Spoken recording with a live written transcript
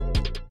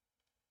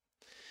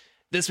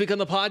This week on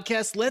the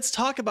podcast, let's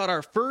talk about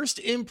our first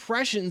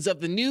impressions of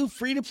the new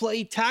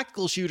free-to-play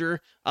tactical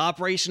shooter,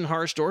 Operation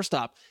Harsh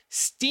Doorstop.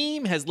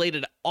 Steam has laid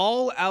it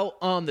all out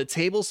on the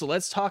table, so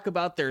let's talk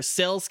about their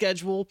sales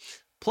schedule.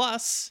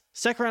 Plus,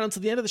 stick around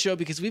until the end of the show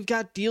because we've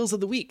got deals of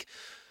the week.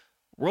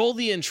 Roll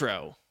the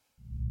intro.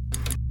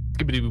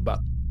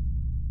 Skibbity-boo-bop.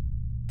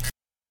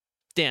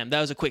 Damn,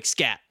 that was a quick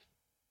scat.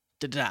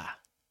 Da-da.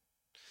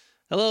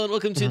 Hello and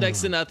welcome to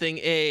Next to Nothing,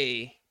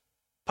 a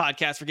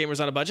podcast for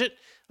gamers on a budget.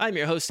 I'm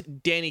your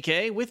host, Danny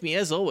K. With me,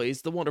 as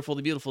always, the wonderful,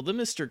 the beautiful, the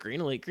Mr. Green.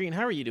 Elite Green,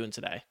 how are you doing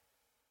today?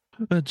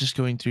 Just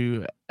going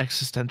through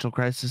existential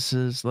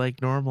crises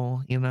like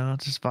normal,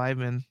 just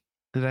vibing.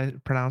 Did I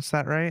pronounce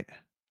that right?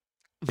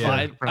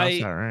 Yeah, that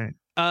right.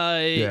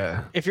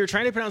 Yeah. If you're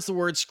trying to pronounce the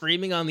word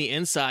screaming on the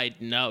inside,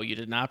 no, you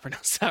did not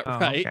pronounce that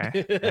right.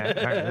 Okay.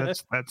 Yeah,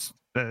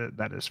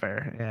 that is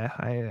fair. Yeah,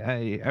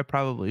 I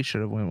probably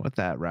should have went with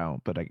that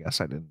route, but I guess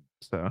I didn't.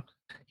 So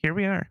here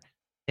we are.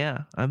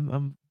 Yeah,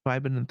 I'm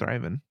vibing and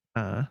thriving.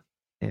 And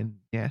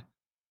yeah,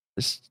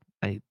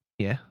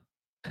 yeah.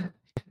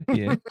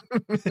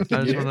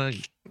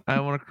 I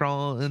want to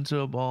crawl into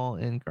a ball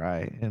and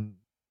cry and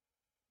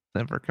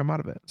never come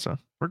out of it. So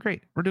we're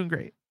great. We're doing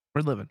great.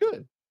 We're living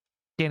Good.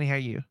 Danny, how are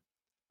you?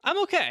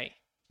 I'm okay.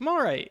 I'm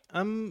all right.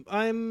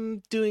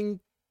 I'm doing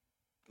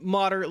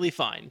moderately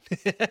fine.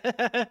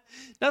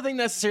 Nothing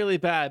necessarily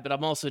bad, but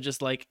I'm also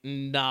just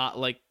not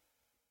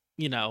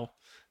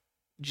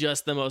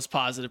just the most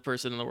positive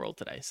person in the world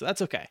today. So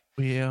that's okay.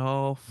 We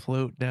all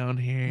float down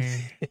here.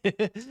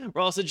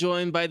 We're also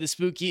joined by the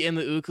Spooky and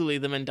the Ukuli,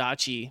 the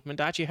Mendachi.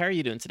 Mendachi, how are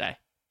you doing today?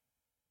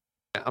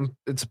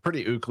 It's a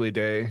pretty ookly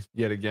day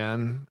yet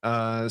again.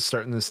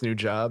 Starting this new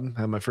job.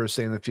 Had my first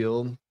day in the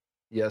field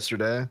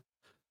yesterday.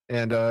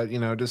 And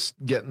just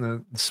getting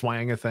the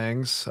swang of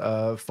things.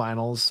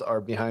 Finals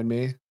are behind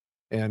me.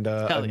 And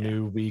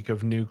new week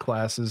of new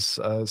classes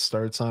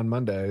starts on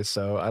Monday.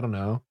 So I don't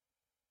know.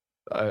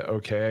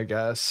 Okay, I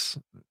guess.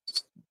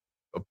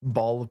 A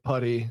ball of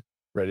putty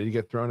ready to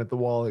get thrown at the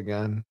wall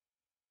again.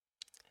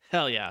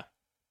 Hell yeah.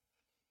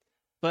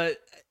 But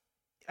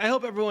I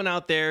hope everyone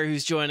out there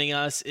who's joining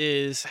us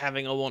is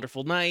having a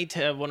wonderful night,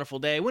 a wonderful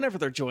day, whenever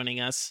they're joining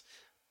us.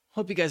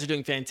 Hope you guys are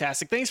doing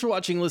fantastic. Thanks for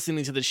watching and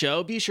listening to the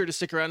show. Be sure to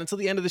stick around until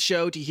the end of the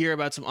show to hear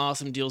about some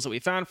awesome deals that we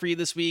found for you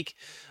this week.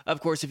 Of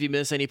course, if you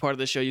miss any part of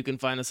the show, you can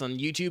find us on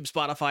YouTube,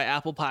 Spotify,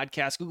 Apple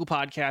Podcasts, Google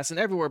Podcasts, and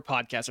everywhere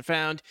podcasts are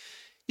found.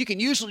 You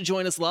can usually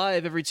join us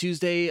live every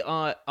Tuesday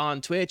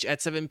on Twitch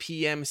at 7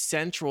 p.m.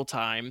 Central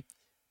Time.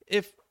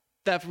 If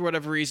that, for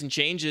whatever reason,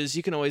 changes,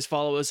 you can always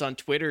follow us on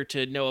Twitter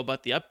to know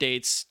about the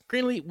updates.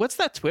 Greenlee, what's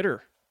that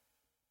Twitter?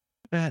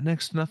 At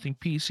Next to Nothing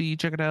PC.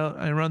 Check it out.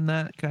 I run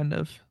that kind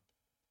of.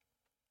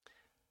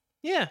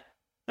 Yeah.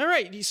 All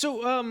right.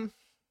 So,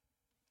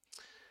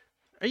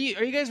 are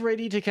you guys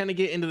ready to kind of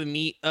get into the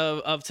meat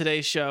of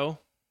today's show?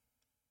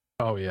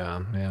 Oh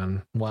yeah,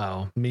 man.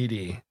 Wow.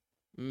 Meaty,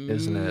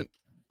 isn't it?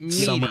 Meaty.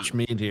 So much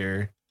meat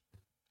here.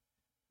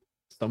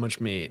 So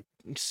much meat.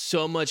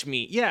 So much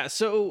meat. Yeah.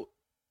 So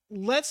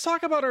let's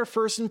talk about our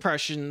first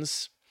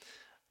impressions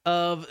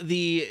of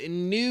the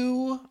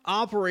new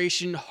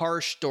Operation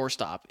Harsh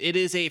Doorstop. It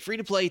is a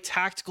free-to-play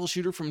tactical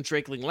shooter from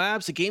Drakeling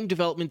Labs, a game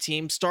development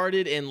team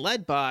started and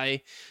led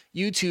by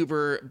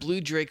YouTuber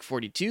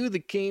BlueDrake42. The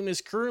game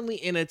is currently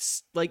in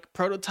its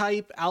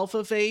prototype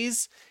alpha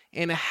phase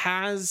and it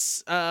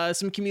has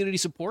some community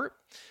support.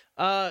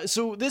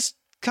 So this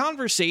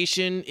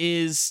conversation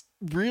is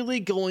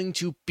really going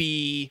to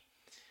be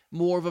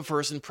more of a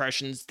first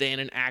impressions than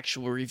an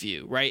actual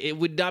review, right? It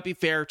would not be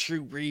fair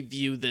to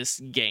review this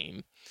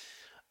game.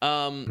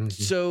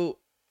 So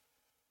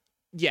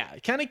yeah,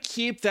 kind of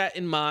keep that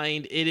in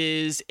mind. It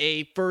is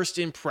a first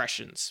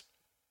impressions.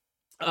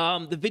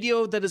 The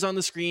video that is on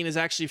the screen is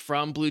actually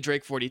from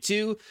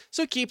BlueDrake42.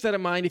 So keep that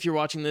in mind if you're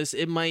watching this.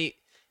 It might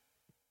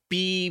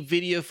be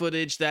video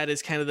footage that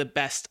is kind of the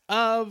best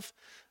of,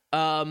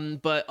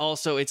 but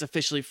also it's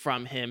officially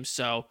from him,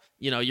 so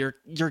you're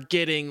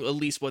getting at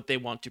least what they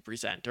want to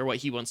present or what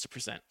he wants to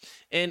present.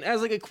 And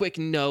as a quick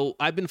note,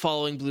 I've been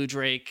following Blue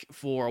Drake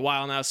for a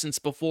while now, since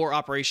before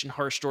Operation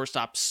Harsh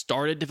Doorstop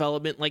started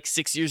development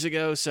 6 years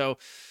ago. So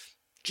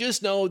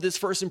just know this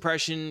first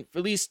impression,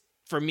 at least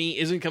for me,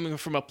 isn't coming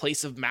from a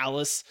place of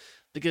malice,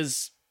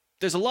 because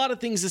there's a lot of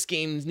things this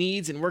game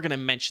needs, and we're going to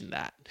mention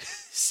that.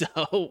 So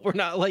we're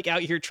not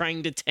out here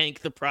trying to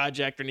tank the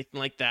project or anything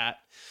like that.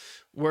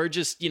 We're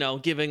just,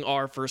 giving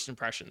our first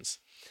impressions.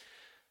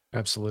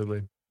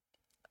 Absolutely.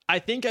 I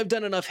think I've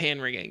done enough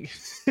hand wringing.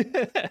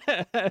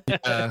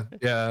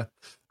 Yeah.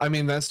 I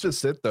mean, that's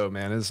just it though,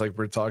 man. It's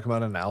we're talking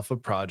about an alpha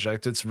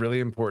project. It's really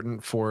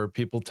important for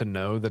people to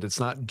know that it's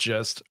not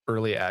just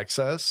early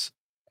access.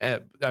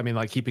 I mean,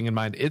 keeping in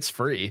mind it's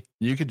free.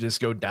 You could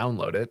just go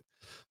download it.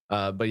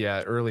 But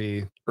yeah,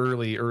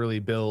 early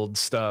build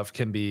stuff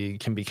can be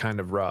kind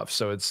of rough.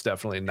 So it's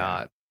definitely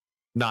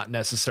not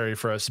necessary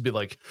for us to be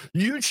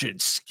you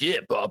should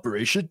skip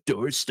Operation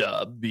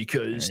Doorstop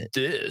because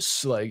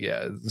this,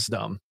 it's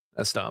dumb.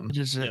 That's dumb.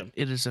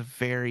 It is a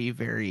very,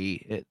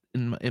 very,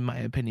 in my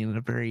opinion,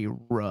 a very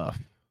rough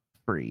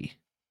free,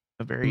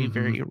 a very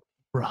very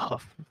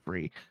rough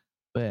free.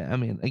 But I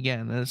mean,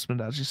 again, as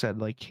Mendachi said,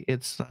 like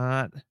it's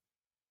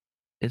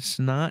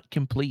not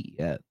complete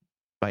yet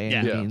by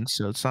any Yeah. means.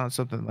 So it's not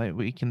something like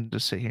we can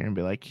just sit here and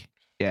be like,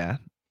 yeah,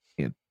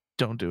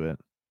 don't do it.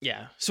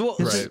 Yeah. So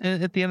Right.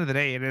 At the end of the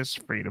day, it is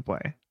free to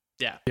play.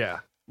 yeah. Yeah.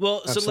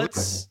 Well, so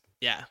Absolutely.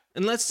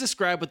 let's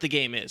describe what the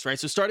game is, right?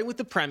 So starting with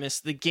the premise,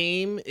 the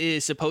game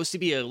is supposed to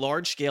be a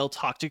large-scale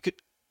tactical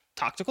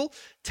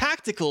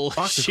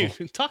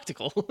shoot.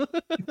 Tactical.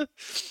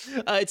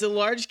 It's a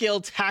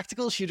large-scale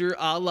tactical shooter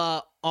a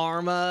la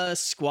Arma,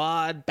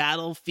 Squad,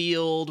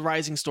 Battlefield,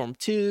 Rising Storm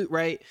 2,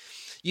 right?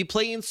 You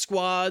play in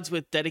squads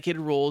with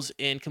dedicated roles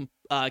and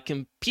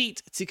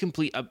compete to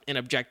complete an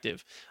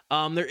objective.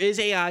 There is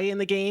AI in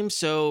the game,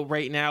 so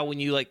right now when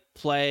you like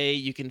play,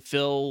 you can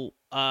fill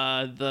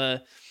a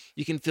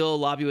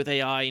lobby with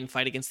AI and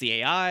fight against the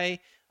AI.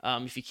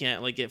 If you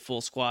can't like get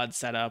full squad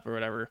set up or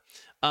whatever.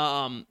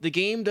 The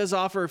game does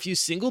offer a few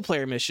single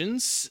player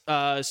missions.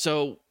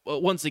 So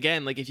once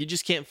again, like if you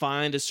just can't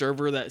find a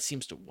server that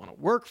seems to want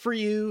to work for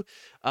you,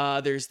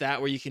 there's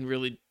that where you can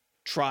really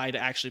try to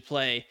actually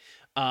play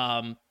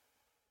the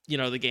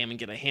game and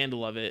get a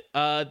handle of it.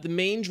 The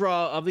main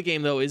draw of the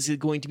game though is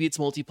going to be its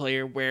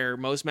multiplayer, where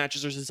most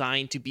matches are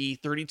designed to be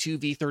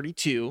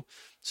 32v32.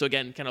 So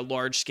again, kind of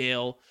large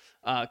scale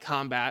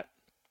combat.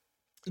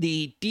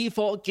 The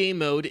default game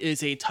mode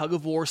is a tug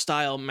of war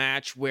style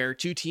match where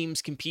two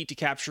teams compete to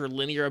capture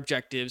linear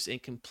objectives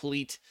and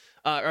deplete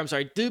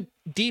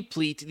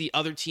the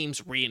other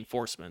team's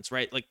reinforcements,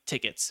 right? Like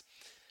tickets.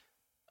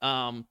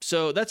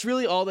 So that's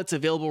really all that's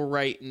available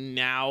right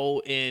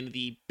now in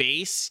the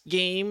base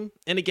game.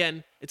 And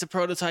again, it's a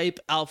prototype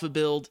alpha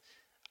build.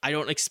 I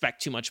don't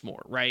expect too much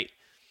more, right?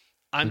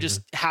 I'm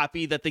just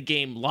happy that the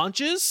game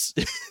launches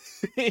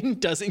and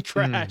doesn't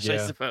crash, I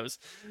suppose.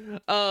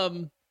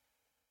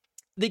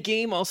 The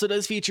game also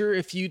does feature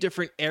a few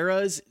different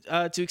eras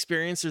to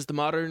experience. There's the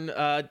modern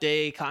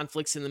day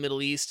conflicts in the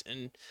Middle East,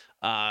 and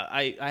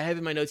I have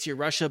in my notes here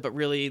Russia, but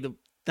really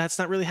that's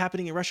not really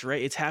happening in Russia,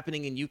 right? It's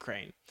happening in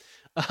Ukraine.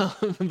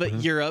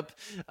 But Europe,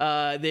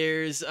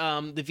 there's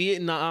the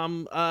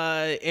Vietnam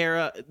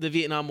era, the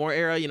Vietnam War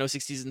era,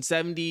 60s and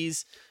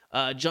 70s,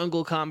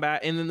 jungle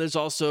combat, and then there's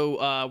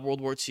also World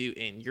War II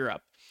in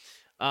Europe.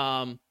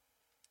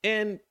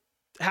 And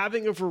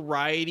having a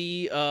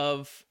variety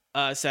of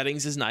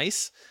settings is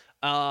nice,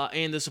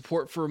 and the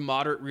support for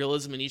moderate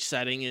realism in each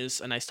setting is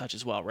a nice touch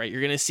as well, right?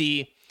 You're gonna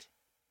see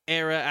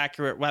era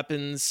accurate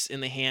weapons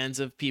in the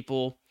hands of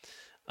people,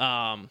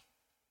 and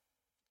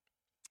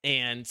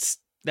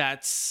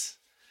that's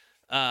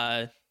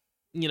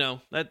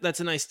that's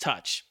a nice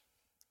touch.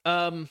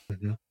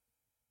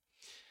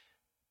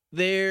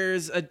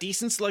 There's a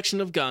decent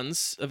selection of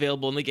guns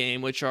available in the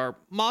game, which are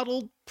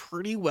modeled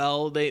pretty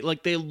well. They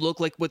look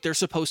like what they're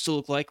supposed to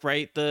look like,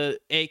 right? The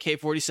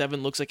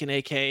AK-47 looks like an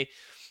AK.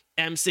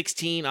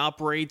 M16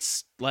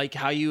 operates like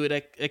how you would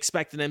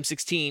expect an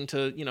M16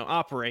 to,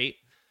 operate.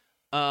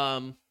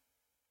 Character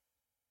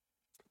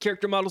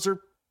models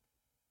are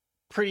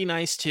pretty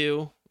nice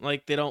too.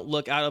 Like they don't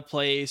look out of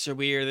place or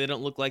weird. They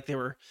don't look like they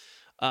were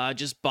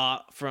just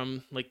bought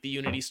from like the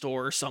Unity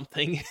store or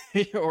something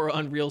or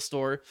Unreal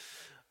store.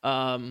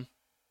 So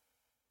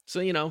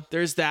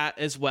there's that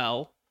as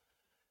well.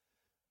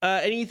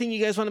 Anything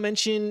you guys want to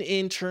mention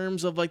in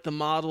terms of like the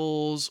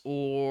models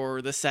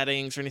or the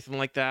settings or anything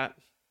like that?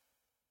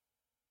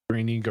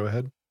 Greeny, go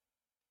ahead.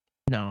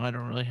 No, I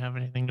don't really have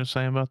anything to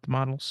say about the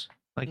models.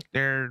 Like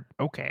they're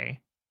okay.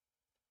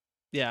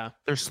 Yeah.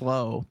 They're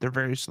slow. They're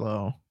very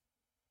slow.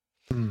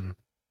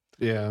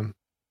 Yeah. In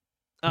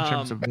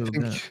terms of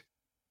movement.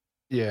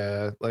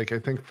 I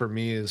think for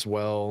me as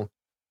well,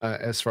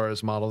 as far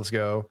as models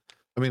go,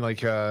 I mean, like,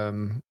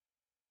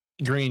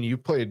 Green, you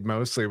played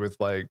mostly with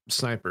like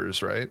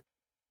snipers, right?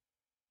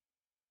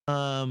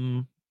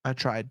 I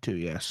tried to,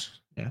 yes.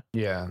 Yeah.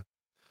 Yeah.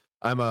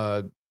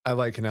 I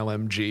like an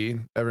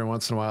LMG every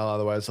once in a while.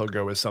 Otherwise, I'll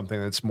go with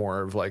something that's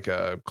more of like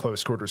a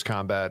close quarters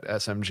combat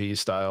SMG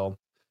style.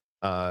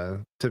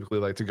 Typically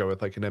like to go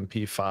with like an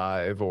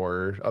MP5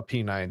 or a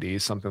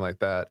P90, something like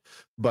that.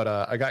 But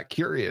I got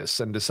curious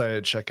and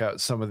decided to check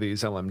out some of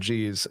these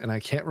LMGs, and I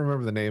can't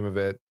remember the name of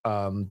it.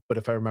 But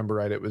if I remember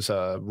right, it was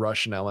a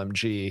Russian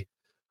LMG.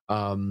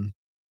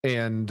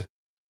 And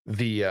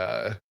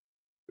the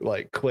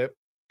like clip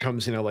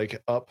comes,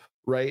 like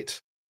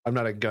upright. I'm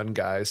not a gun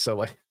guy, so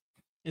like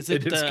is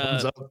it just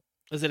comes up.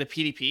 Is it a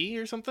PDP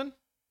or something?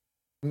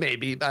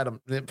 Maybe. I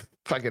don't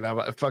fuck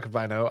if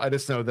I know. I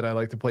just know that I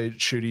like to play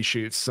shooty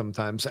shoots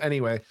sometimes.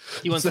 Anyway,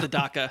 He wants the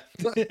DACA.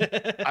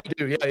 I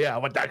do. Yeah. I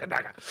want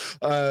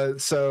DACA.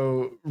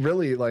 So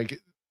really,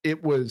 like,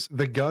 it was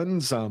the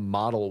gun's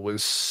model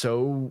was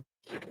so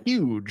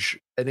huge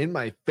and in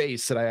my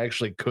face that I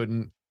actually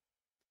couldn't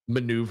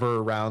maneuver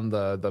around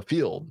the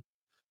field.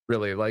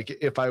 Really, like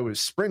if I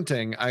was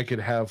sprinting, I could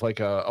have like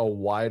a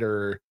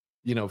wider,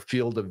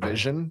 field of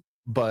vision.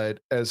 But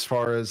as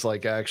far as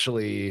like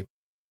actually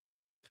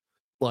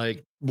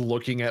like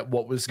looking at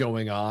what was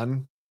going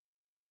on,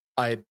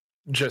 I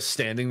just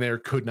standing there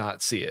could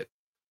not see it.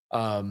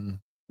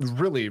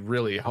 really,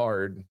 really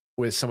hard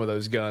with some of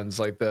those guns,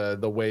 like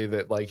the way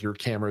that like your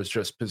camera is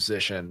just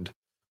positioned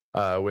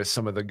with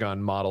some of the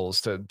gun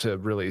models to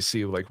really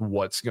see like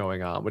what's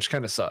going on, which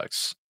kind of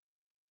sucks.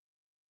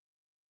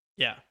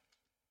 Yeah.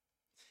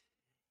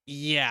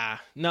 Yeah.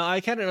 No,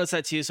 I kind of noticed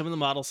that too. Some of the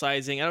model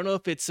sizing. I don't know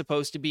if it's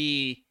supposed to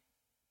be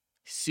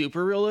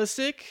super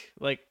realistic,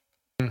 like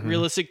Mhm.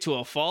 realistic to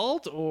a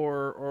fault,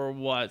 or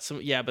what.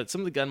 But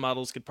some of the gun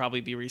models could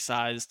probably be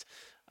resized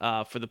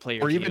for the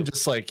player Or view. even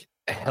just like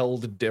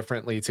held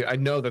differently too. I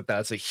know that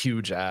that's a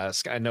huge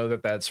ask. I know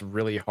that that's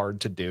really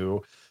hard to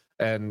do.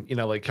 And, you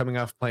know, like coming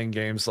off playing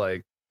games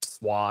like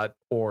SWAT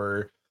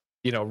or,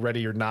 you know,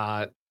 Ready or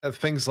Not,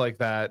 things like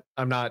that.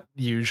 I'm not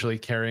usually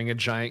carrying a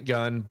giant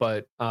gun,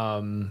 but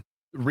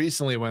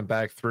recently went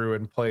back through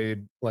and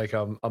played like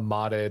a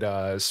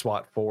modded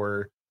SWAT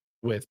 4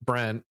 with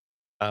Brent,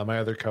 my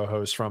other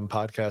co-host from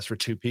Podcast for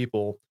Two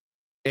People.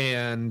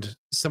 And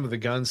some of the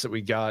guns that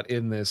we got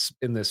in this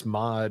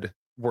mod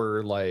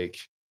were like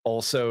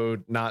also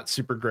not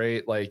super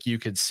great. Like you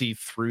could see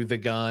through the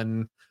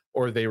gun,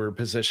 or they were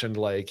positioned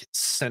like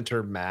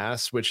center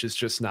mass, which is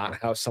just not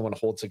how someone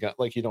holds a gun.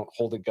 Like you don't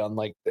hold a gun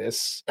like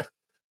this.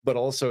 But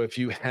also if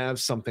you have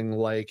something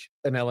like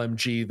an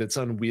LMG that's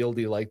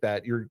unwieldy like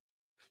that, you're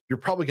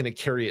probably going to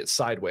carry it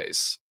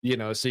sideways, you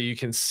know, so you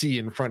can see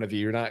in front of you.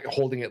 You're not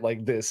holding it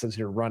like this as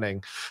you're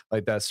running.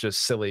 Like that's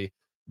just silly.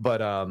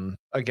 But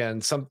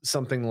again,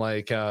 something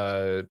like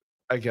I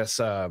guess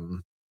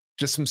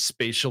just some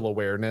spatial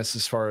awareness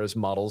as far as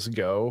models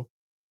go,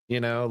 you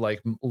know,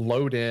 like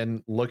load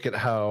in, look at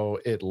how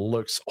it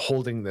looks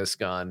holding this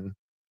gun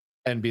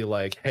and be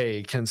like,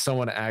 hey, can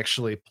someone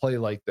actually play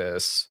like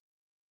this?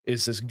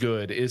 Is this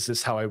good? Is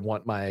this how I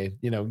want my,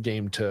 you know,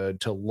 game to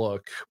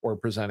look or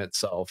present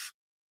itself?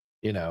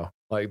 You know,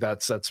 like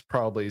that's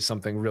probably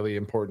something really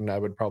important. I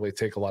would probably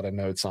take a lot of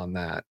notes on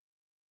that.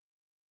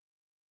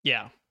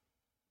 Yeah.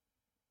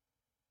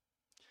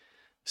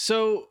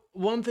 So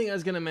one thing I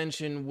was gonna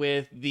mention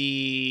with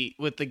the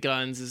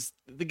guns is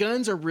the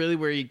guns are really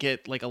where you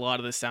get like a lot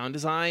of the sound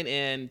design,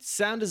 and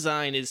sound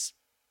design is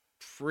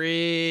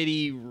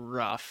pretty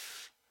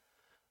rough.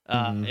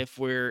 Mhm. If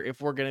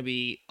we're gonna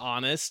be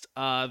honest,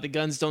 the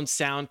guns don't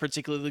sound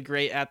particularly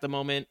great at the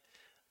moment.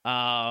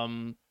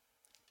 Um,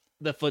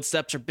 the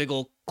footsteps are big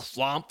old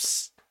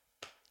clomps,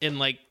 and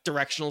like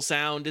directional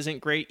sound isn't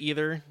great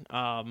either.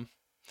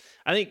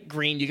 I think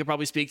Green, you could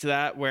probably speak to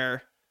that,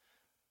 where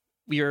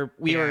we are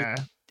Yeah.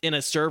 in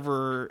a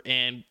server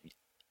and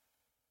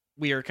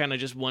we are kind of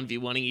just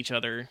 1v1ing each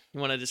other. You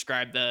want to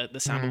describe the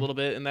sound a Mhm. little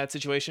bit in that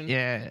situation?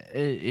 Yeah,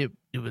 it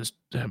was.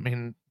 I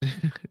mean,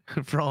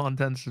 for all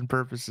intents and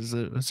purposes,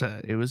 it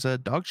was a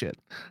dog shit.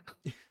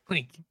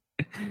 Like,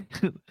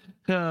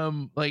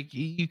 like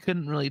you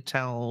couldn't really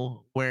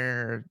tell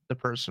where the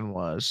person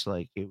was.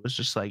 Like it was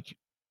just like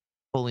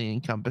fully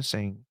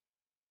encompassing.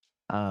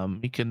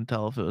 You couldn't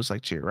tell if it was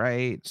like to your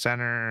right,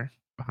 center,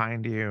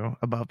 behind you,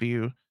 above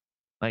you.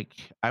 Like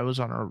I was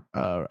on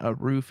a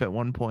roof at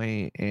one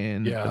point,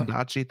 and Yeah.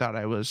 Dachi thought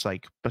I was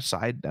like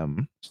beside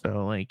them.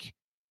 So like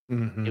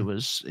Mhm.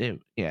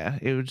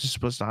 it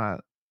just was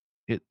not.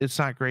 It's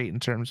not great in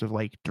terms of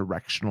like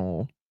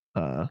directional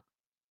uh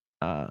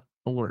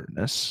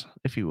alertness,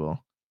 if you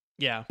will.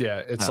 Yeah. Yeah,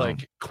 it's Um,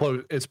 like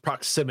close. It's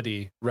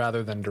proximity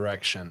rather than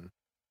direction.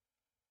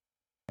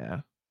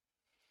 yeah.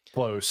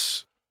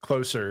 Close,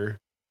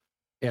 closer,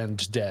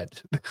 and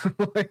dead.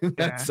 Like, Yeah,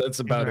 that's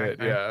about it.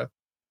 exactly. Yeah.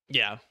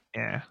 Yeah.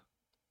 Yeah.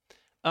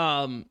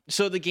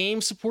 So the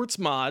game supports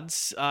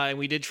mods, and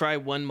we did try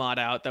one mod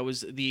out. That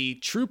was the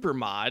Trooper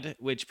mod,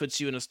 which puts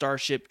you in a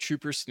Starship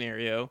Trooper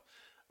scenario,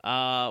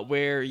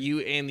 where you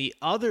and the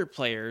other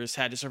players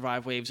had to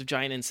survive waves of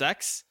giant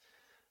insects.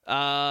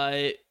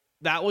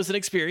 That was an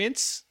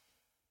experience,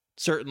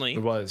 It certainly.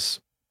 was.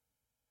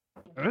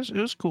 It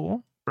was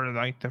cool for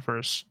like the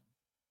first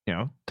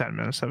 10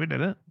 minutes that we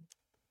did it.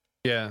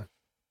 Yeah.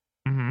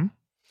 Mm-hmm.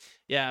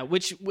 Yeah,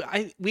 which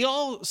we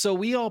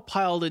all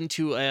piled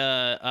into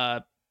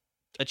a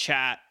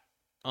chat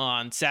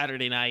on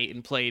Saturday night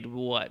and played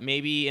what,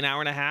 maybe an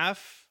hour and a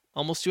half,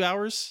 almost 2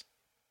 hours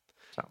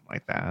Something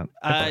like that. If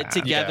that.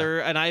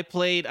 together. And I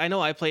know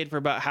I played for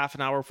about half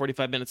an hour,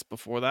 45 minutes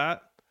before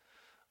that.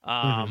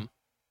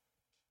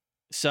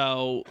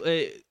 So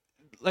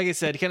like I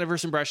said, kind of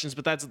first impressions,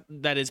 but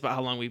that is about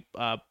how long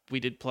we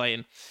did play.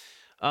 And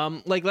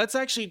like, let's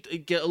actually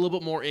get a little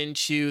bit more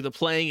into the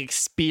playing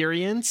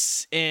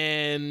experience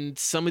and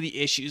some of the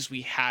issues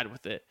we had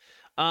with it.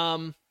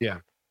 Yeah.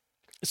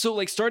 So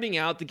like starting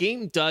out, the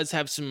game does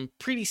have some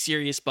pretty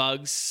serious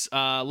bugs.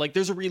 Like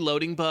there's a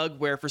reloading bug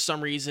where for some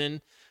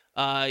reason,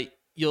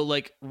 you'll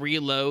like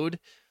reload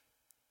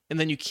and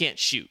then you can't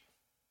shoot.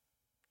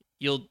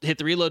 You'll hit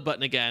the reload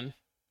button again,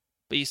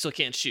 but you still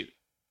can't shoot.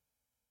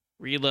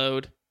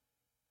 Reload.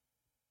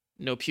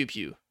 No pew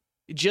pew.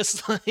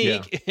 Just like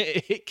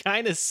it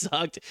kind of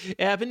sucked. It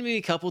happened to me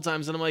a couple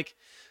times, and I'm like,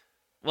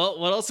 well,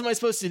 what else am I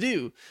supposed to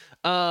do?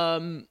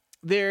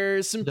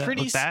 There's some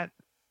pretty With that.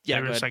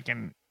 Yeah, There was like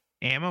an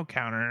ammo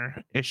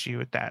counter issue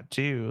with that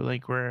too.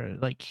 Like where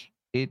like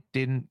it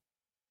didn't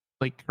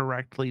like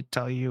correctly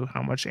tell you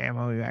how much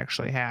ammo you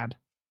actually had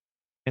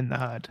in the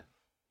HUD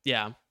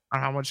Yeah. or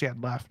how much you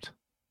had left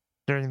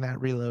during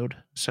that reload.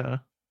 So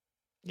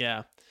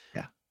Yeah.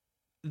 yeah.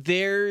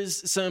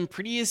 There's some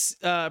pretty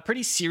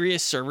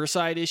serious server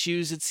side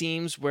issues, it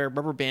seems, where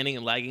rubber banding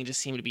and lagging just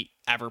seem to be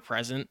ever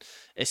present,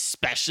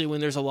 especially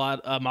when there's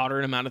a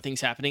moderate amount of things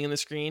happening in the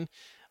screen.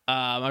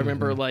 I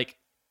remember like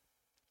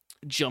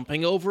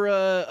jumping over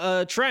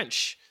a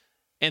trench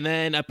and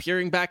then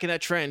appearing back in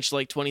that trench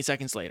like 20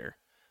 seconds later.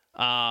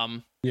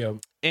 Yeah.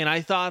 And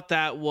I thought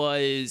that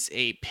was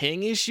a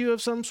ping issue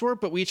of some sort,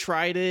 but we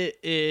tried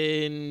it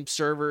in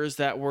servers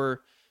that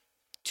were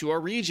to our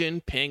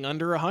region, ping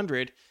under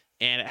 100,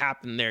 and it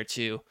happened there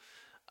too.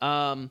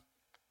 I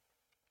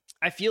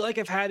feel like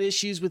I've had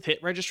issues with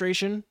hit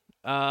registration,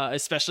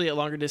 especially at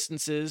longer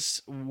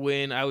distances.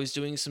 When I was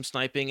doing some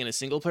sniping in a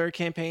single player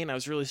campaign, I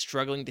was really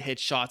struggling to hit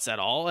shots at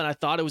all, and I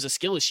thought it was a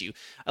skill issue.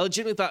 I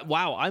legitimately thought,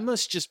 wow, I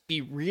must just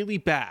be really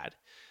bad.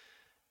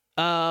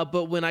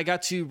 But when I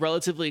got to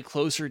relatively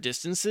closer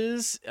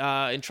distances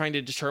and trying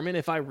to determine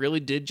if I really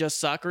did just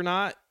suck or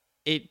not,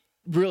 it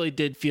really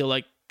did feel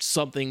like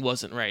something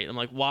wasn't right. I'm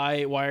like,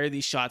 why are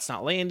these shots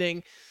not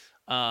landing?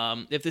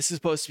 If this is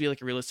supposed to be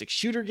like a realistic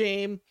shooter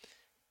game,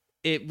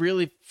 it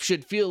really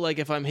should feel like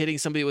if I'm hitting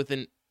somebody with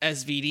an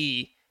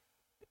SVD,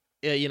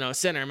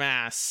 center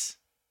mass,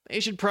 they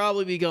should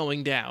probably be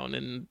going down,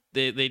 and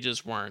they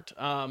just weren't.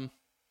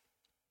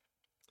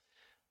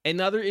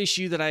 Another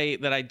issue that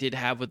I did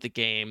have with the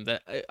game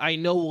that I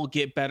know will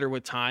get better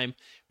with time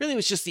really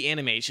was just the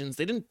animations.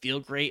 They didn't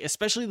feel great,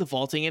 especially the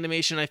vaulting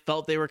animation. I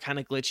felt they were kind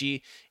of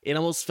glitchy. It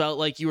almost felt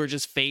like you were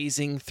just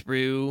phasing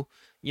through,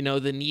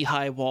 the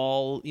knee-high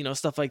wall,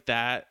 stuff like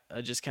that.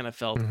 Just kind of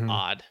felt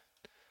odd.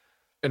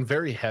 And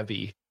very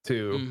heavy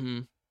too. Mm-hmm.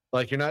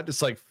 Like you're not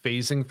just like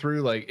phasing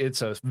through, like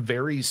it's a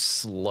very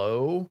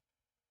slow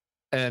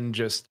and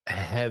just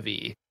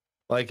heavy.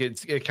 Like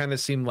it kind of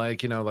seemed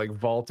like, like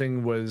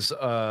vaulting was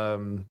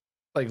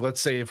like,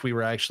 let's say if we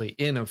were actually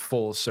in a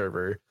full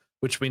server,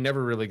 which we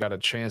never really got a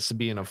chance to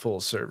be in a full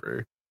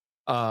server.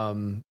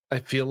 I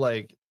feel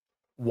like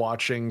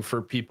watching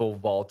for people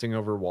vaulting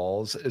over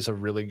walls is a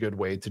really good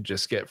way to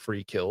just get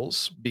free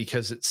kills,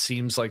 because it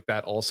seems like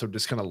that also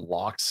just kind of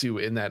locks you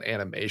in that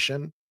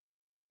animation.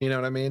 You know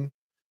what I mean?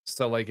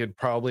 So like it'd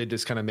probably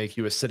just kind of make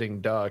you a sitting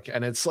duck,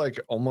 and it's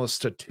like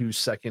almost a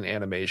 2-second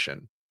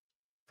animation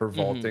for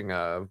vaulting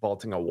a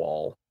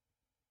wall.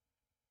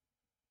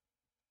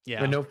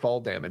 Yeah. And no fall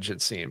damage,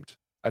 it seemed.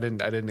 I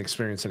didn't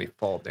experience any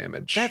fall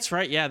damage. That's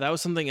right. Yeah, that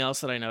was something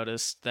else that I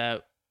noticed,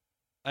 that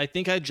I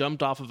think I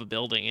jumped off of a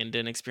building and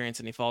didn't experience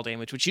any fall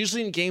damage, which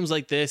usually in games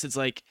like this, it's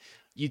like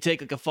you take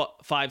like a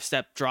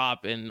 5-step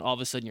drop and all of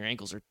a sudden your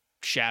ankles are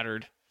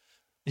shattered.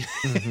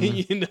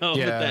 Yeah.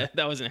 But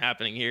that wasn't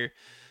happening here.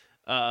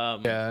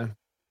 Yeah.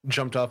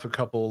 Jumped off a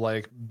couple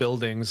like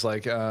buildings,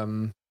 like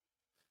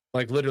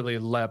literally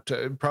leapt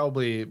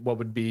probably what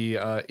would be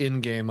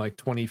in game like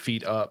 20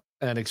 feet up,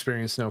 and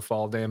experienced no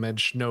fall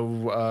damage,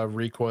 no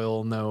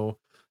recoil, no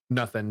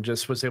nothing.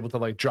 Just was able to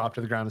like drop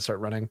to the ground and start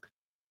running.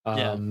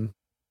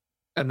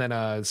 And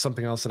then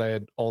something else that I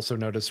had also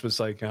noticed was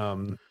like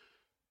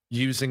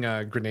using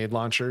a grenade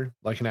launcher,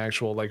 like an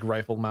actual like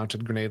rifle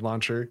mounted grenade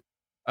launcher.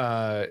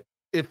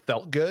 It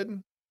felt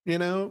good,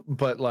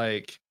 but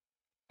like,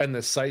 and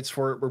the sights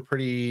for it were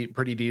pretty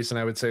decent.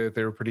 I would say that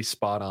they were pretty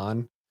spot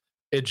on.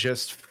 It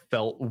just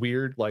felt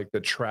weird, like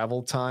the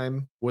travel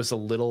time was a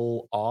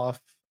little off,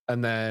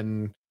 and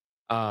then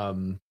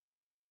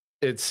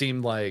it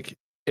seemed like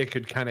it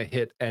could kind of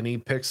hit any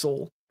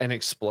pixel and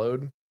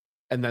explode,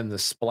 and then the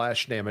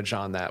splash damage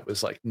on that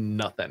was like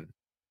nothing.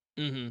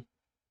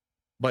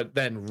 But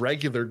then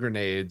regular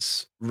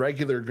grenades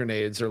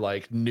are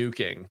like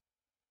nuking.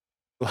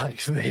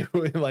 Like they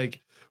were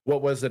like,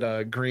 what was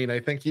it? Green, I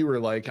think you were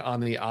like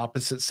on the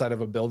opposite side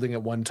of a building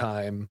at one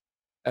time,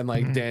 and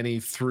like Danny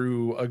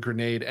threw a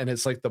grenade, and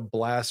it's like the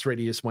blast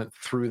radius went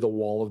through the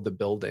wall of the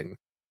building.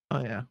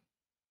 Oh yeah.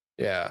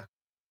 Yeah.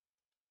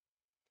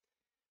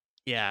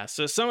 Yeah.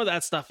 So some of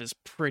that stuff is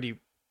pretty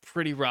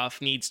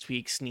rough, needs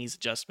tweaks, needs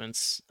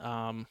adjustments.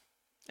 And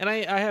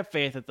I have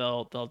faith that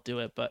they'll do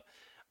it, but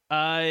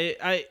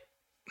I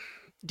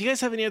do you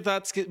guys have any other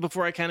thoughts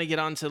before I kind of get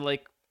on to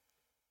like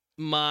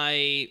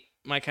my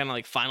kind of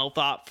like final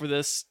thought for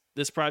this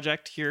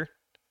project here?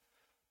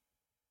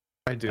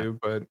 I do,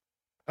 but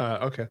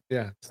okay,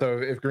 yeah. So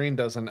if Green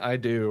doesn't, I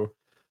do.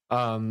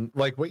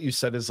 Like what you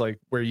said is like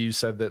where you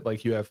said that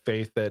like you have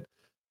faith that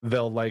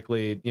they'll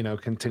likely,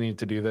 continue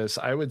to do this.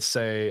 I would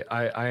say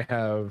I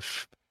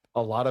have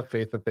a lot of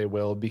faith that they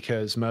will,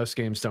 because most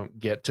games don't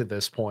get to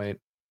this point.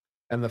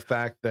 And the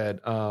fact that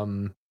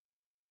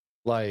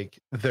like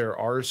there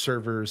are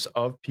servers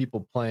of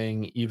people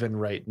playing even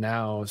right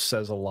now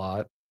says a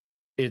lot.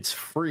 It's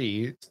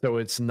free, so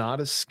it's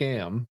not a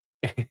scam.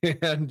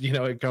 And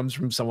it comes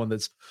from someone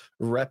that's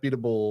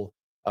reputable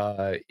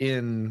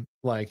in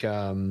like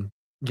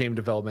game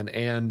development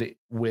and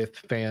with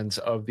fans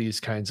of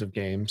these kinds of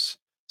games.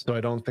 So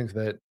I don't think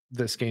that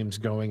this game's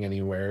going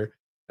anywhere.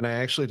 and I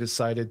actually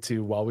decided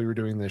to, while we were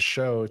doing this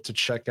show, to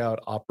check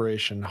out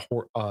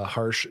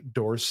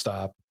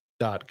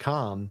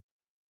harshdoorsstop.com.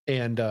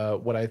 And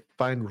what I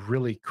find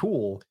really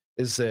cool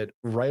is that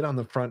right on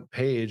the front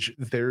page,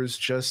 there's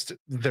just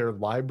their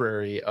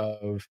library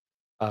of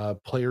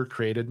player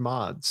created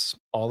mods,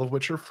 all of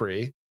which are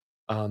free.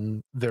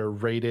 They're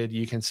rated.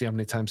 You can see how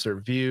many times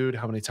they're viewed,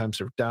 how many times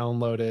they're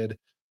downloaded,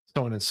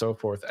 so on and so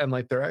forth. And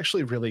like they're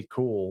actually really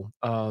cool.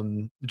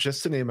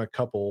 Just to name a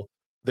couple,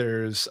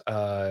 there's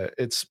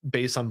it's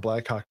based on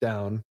Black Hawk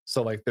Down.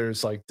 So like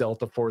there's like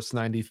Delta Force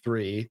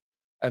 93,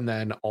 and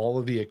then all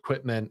of the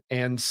equipment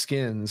and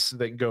skins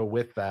that go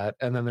with that.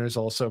 And then there's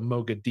also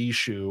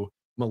Mogadishu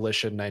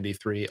Militia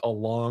 93,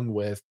 along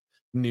with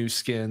new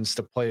skins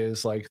to play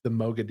as like the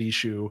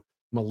Mogadishu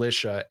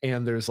militia.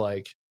 And there's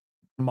like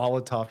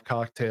Molotov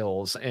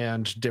cocktails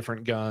and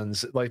different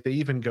guns. Like they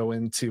even go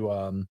into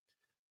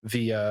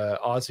the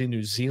Aussie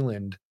New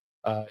Zealand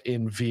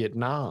in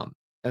Vietnam.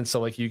 And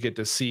so like you get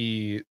to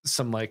see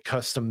some like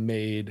custom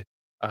made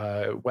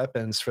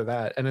weapons for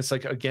that. And it's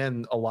like,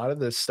 again, a lot of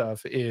this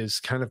stuff is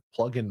kind of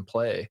plug and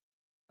play.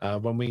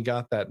 When we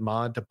got that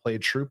mod to play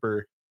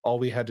Trooper, all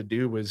we had to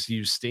do was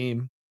use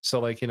Steam. So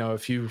like, you know,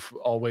 if you've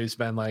always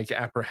been like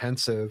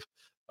apprehensive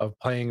of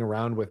playing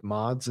around with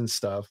mods and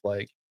stuff,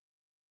 like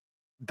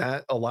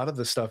that, a lot of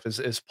the stuff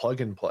is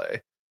plug and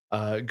play.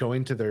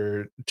 Going to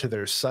their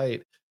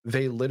site,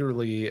 they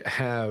literally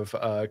have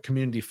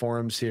community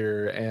forums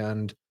here,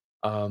 and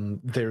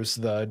there's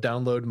the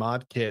download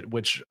mod kit,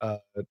 which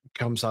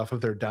comes off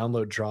of their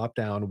download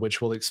dropdown, which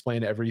will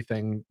explain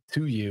everything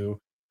to you,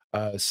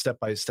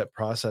 step-by-step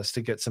process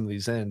to get some of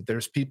these in.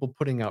 There's people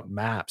putting out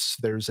maps.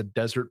 There's a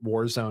Desert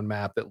Warzone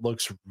map that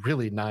looks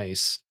really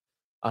nice.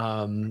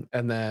 And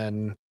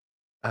then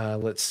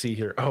let's see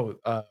here. Oh,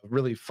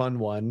 really fun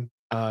one.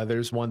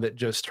 There's one that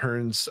just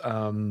turns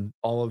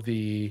all of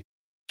the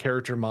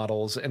character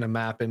models in a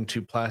map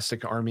into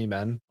plastic army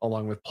men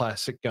along with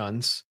plastic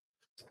guns.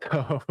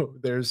 So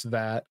there's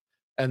that.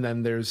 And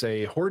then there's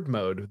a horde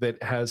mode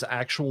that has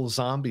actual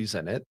zombies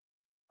in it.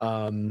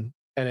 And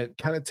it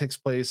kind of takes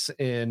place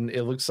in,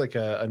 it looks like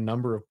a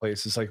number of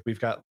places. Like we've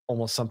got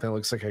almost something that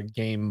looks like a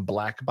game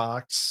black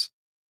box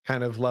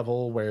kind of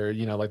level where,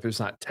 you know, like there's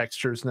not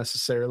textures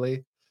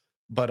necessarily.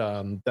 But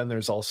then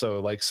there's also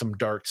like some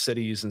dark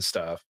cities and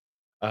stuff.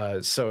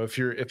 So if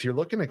you're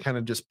looking to kind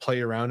of just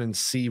play around and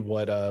see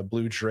what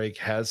Blue Drake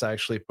has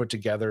actually put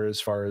together as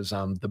far as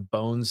the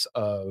bones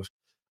of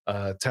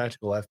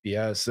tactical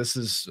FPS, this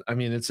is, I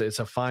mean, it's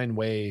a fine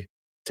way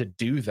to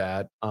do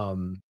that.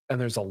 And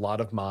there's a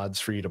lot of mods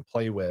for you to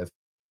play with.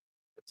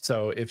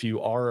 So if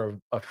you are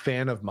a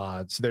fan of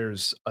mods,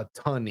 there's a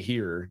ton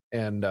here,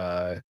 and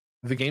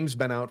the game's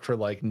been out for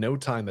like no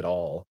time at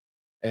all.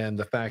 And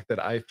the fact that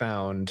I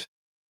found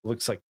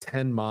looks like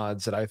 10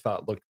 mods that I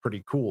thought looked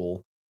pretty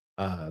cool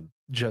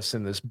just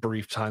in this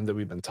brief time that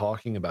we've been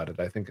talking about it,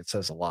 I think it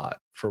says a lot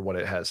for what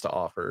it has to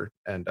offer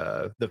and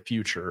the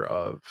future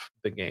of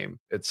the game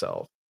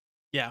itself.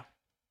 Yeah.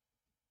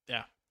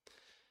 Yeah.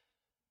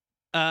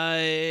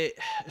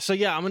 So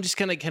yeah, I'm just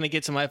gonna kind of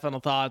get to my final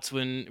thoughts,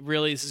 when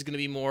really this is gonna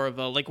be more of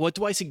a like, what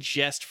do I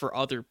suggest for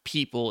other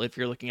people if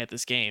you're looking at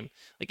this game?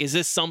 Like, is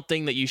this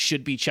something that you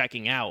should be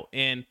checking out?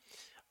 And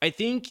I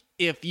think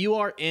if you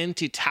are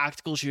into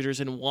tactical shooters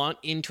and want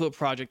into a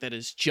project that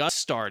has just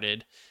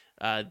started,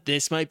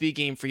 this might be a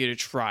game for you to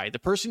try. The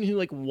person who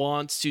like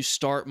wants to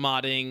start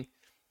modding,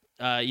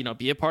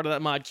 be a part of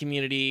that mod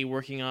community,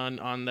 working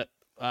on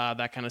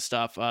that kind of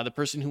stuff. The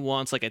person who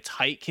wants like a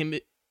tight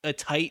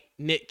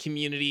knit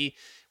community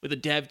with a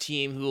dev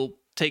team who will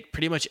take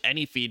pretty much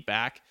any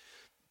feedback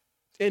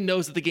and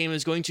knows that the game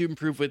is going to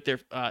improve with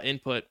their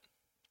input.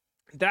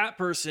 That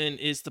person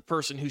is the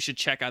person who should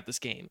check out this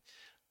game.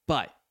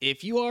 But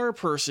if you are a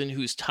person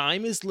whose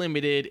time is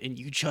limited and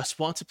you just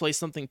want to play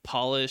something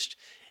polished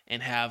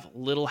and have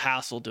little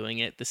hassle doing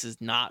it, this is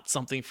not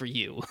something for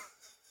you.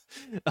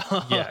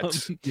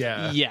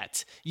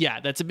 Yet. Yeah,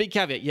 that's a big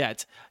caveat.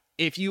 Yet.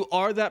 If you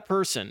are that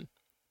person,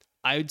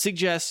 I would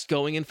suggest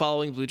going and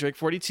following Blue Drake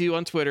 42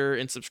 on Twitter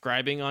and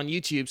subscribing on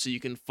YouTube so you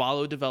can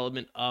follow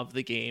development of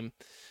the game,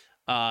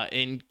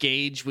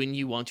 engage when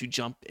you want to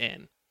jump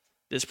in.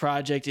 This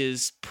project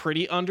is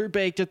pretty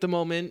underbaked at the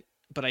moment,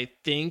 but I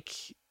think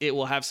it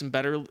will have some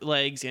better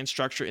legs and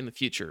structure in the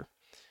future.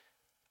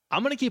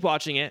 I'm going to keep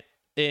watching it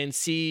and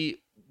see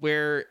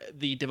where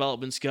the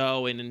developments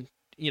go, and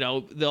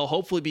they'll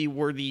hopefully be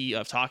worthy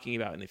of talking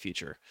about in the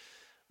future.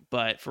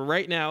 But for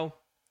right now,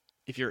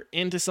 if you're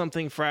into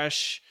something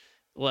fresh,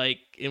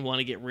 and want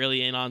to get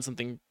really in on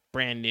something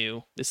brand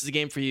new, this is a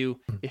game for you.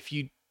 If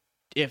you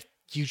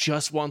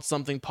just want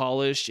something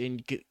polished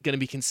and going to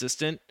be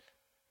consistent,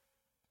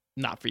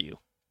 not for you.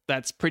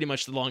 That's pretty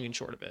much the long and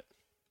short of it.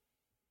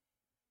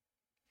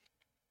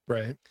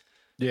 Right.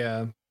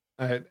 Yeah.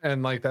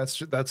 And like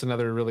that's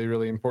another really,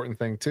 really important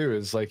thing too,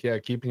 is like, yeah,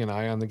 keeping an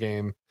eye on the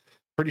game.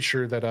 Pretty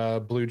sure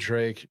that Blue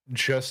Drake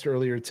just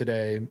earlier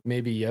today,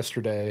 maybe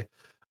yesterday,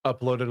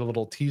 uploaded a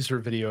little teaser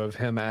video of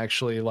him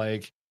actually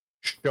like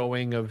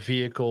showing a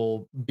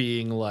vehicle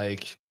being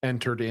like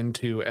entered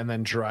into and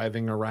then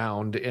driving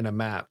around in a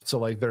map. So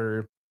like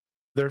they're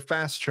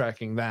fast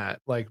tracking that.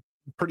 Like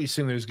pretty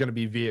soon there's going to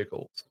be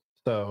vehicles.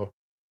 So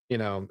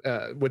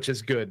which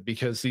is good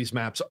because these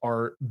maps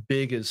are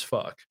big as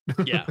fuck.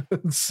 Yeah.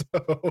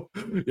 So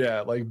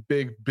yeah, like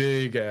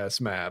big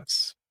ass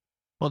maps.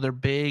 Well, they're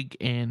big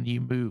and you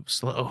move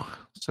slow.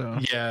 So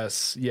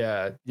Yes,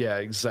 yeah,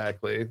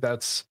 exactly.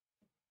 That's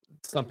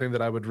something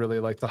that I would really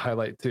like to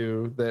highlight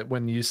too. That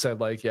when you said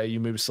like, yeah, you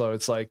move slow,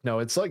 it's like, no,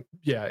 it's like,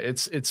 yeah,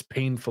 it's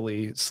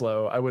painfully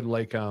slow. I would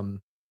like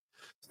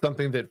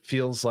something that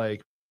feels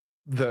like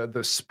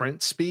the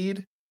sprint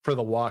speed for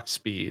the walk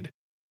speed,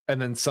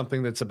 and then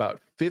something that's about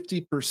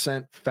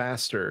 50%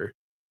 faster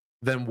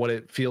than what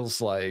it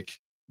feels like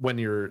when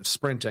you're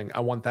sprinting. I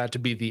want that to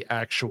be the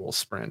actual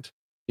sprint.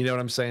 You know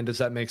what I'm saying? Does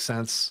that make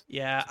sense?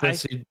 Yeah,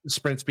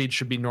 Sprint speed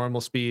should be normal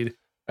speed,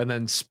 and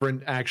then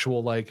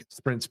actual like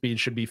sprint speed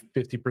should be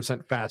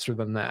 50% faster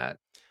than that.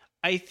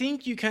 I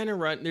think you kind of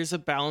there's a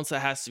balance that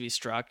has to be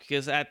struck,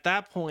 because at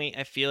that point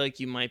I feel like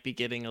you might be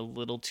getting a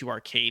little too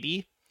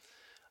arcadey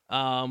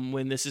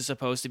when this is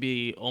supposed to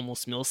be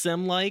almost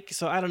milsim like.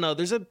 So I don't know,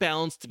 there's a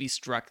balance to be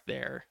struck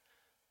there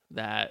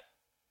that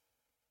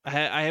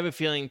I have a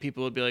feeling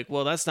people would be like,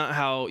 well, that's not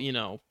how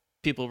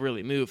people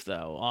really move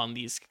though on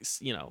these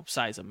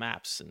size of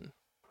maps, and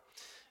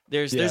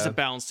there's a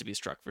balance to be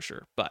struck for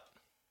sure. But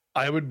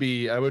I would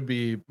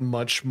be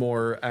much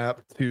more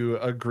apt to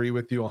agree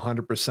with you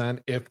 100%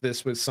 if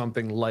this was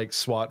something like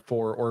SWAT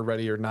 4 or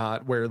Ready or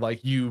Not, where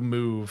like you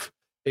move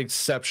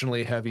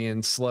exceptionally heavy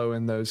and slow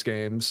in those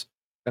games.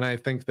 And I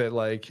think that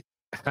like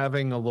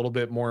having a little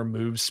bit more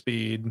move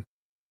speed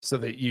so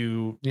that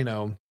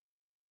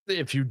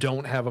if you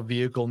don't have a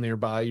vehicle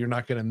nearby, you're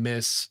not going to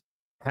miss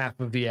half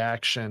of the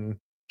action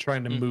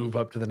trying to move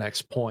up to the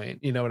next point.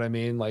 You know what I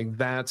mean? Like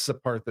that's the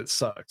part that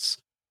sucks.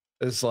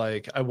 Is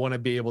like I want to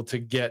be able to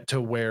get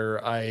to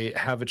where I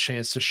have a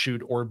chance to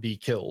shoot or be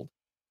killed.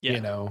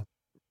 yeah.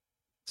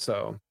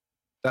 So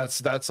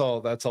that's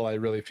all I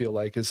really feel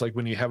like is like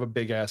when you have a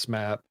big ass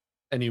map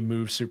and you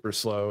move super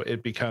slow,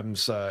 it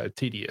becomes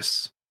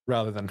tedious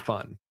rather than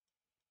fun.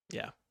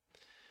 Yeah.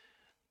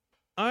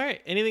 All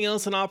right. Anything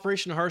else on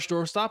Operation Harsh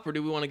Doorstop, or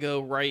do we want to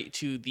go right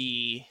to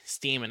the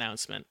Steam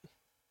announcement?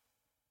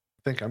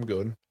 I think I'm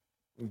good.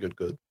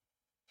 Good.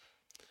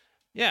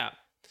 Yeah.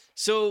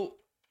 So,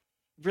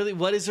 really,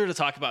 what is there to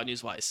talk about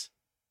news-wise?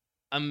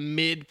 A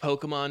mid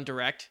Pokemon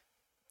Direct?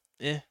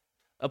 A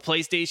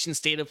PlayStation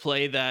State of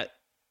Play that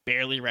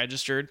barely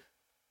registered?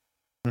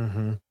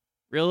 Mm-hmm.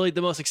 Really,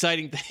 the most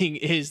exciting thing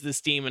is the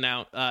Steam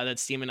that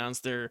Steam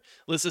announced their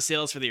list of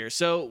sales for the year.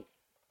 So,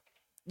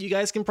 you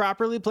guys can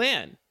properly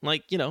plan.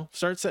 Like,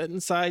 start setting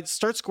aside,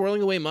 start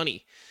squirreling away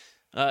money.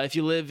 If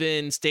you live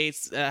in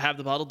states that have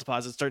the bottle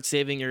deposit, start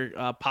saving your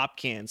pop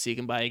cans so you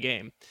can buy a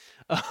game.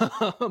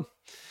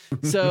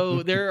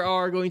 So there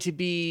are going to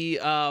be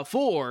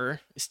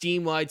 4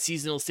 Steam-wide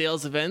seasonal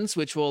sales events,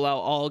 which will allow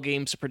all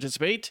games to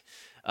participate.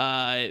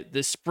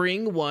 The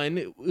spring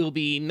one will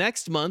be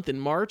next month in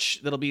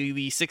March. That'll be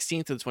the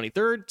 16th to the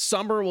 23rd.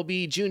 Summer will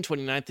be June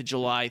 29th to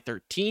July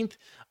 13th.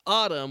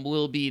 Autumn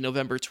will be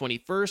November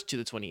 21st to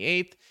the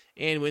 28th.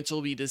 And winter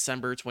will be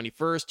December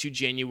 21st to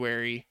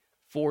January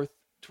 4th,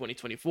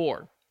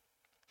 2024.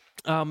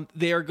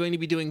 They are going to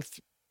be doing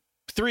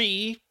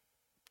 3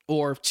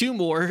 or 2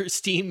 more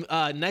Steam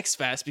Next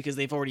Fest because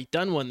they've already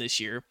done one this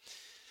year.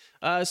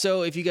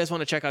 So if you guys want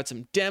to check out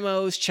some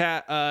demos,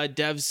 chat with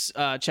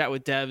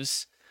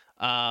devs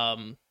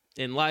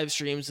in live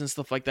streams and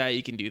stuff like that,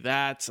 you can do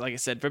that. Like I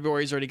said,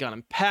 February's already gone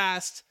and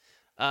passed.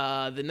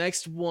 The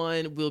next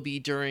one will be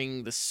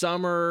during the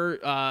summer,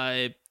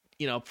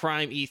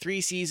 Prime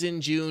E3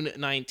 season, June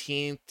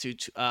 19th to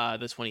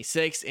the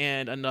 26th,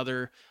 and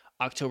another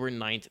October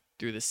 9th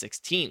through the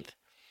 16th.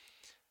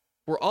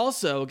 We're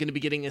also going to be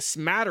getting a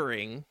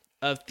smattering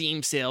of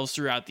theme sales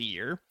throughout the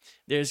year.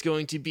 There's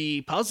going to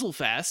be Puzzle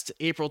Fest,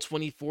 April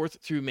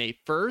 24th through May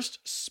 1st,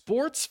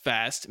 Sports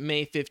Fest,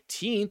 May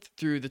 15th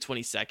through the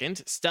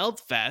 22nd, Stealth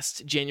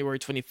Fest, January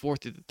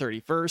 24th through the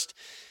 31st,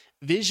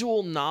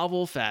 Visual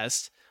Novel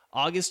Fest,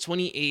 August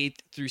 28th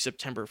through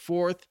September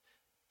 4th,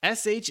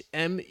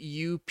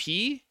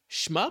 SHMUP,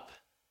 Shmup?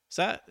 Is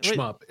that right?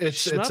 Shmup.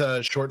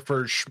 It's short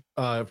for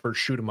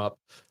shoot 'em up.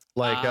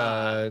 Like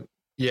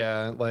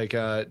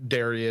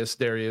Darius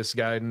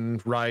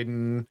Gaiden,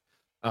 Raiden,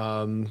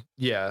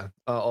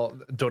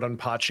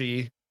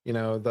 Dodonpachi,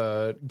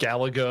 the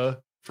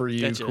Galaga for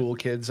you Gotcha. cool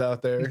kids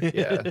out there.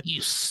 Yeah.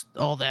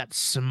 all that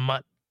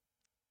smut.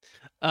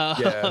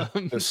 Yeah.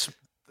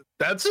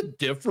 That's a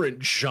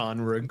different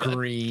genre,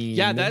 green.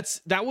 Yeah,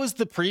 that was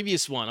the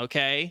previous one,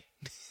 okay?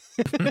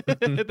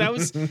 That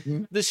was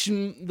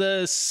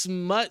the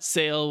smut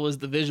sale was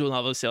the visual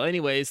novel sale.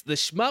 Anyways, the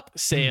shmup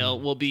sale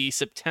will be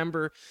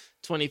September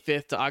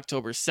 25th to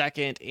October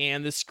 2nd,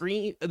 and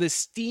the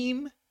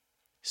Steam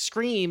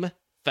Scream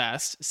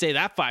Fest, say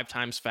that 5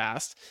 times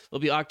fast, will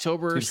be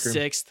October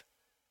 6th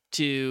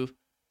to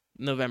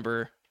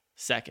November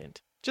 2nd,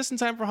 just in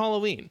time for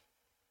Halloween.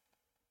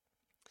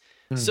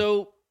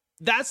 So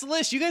that's the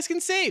list. You guys can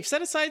save,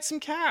 set aside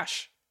some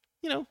cash,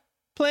 you know,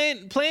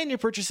 plan your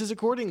purchases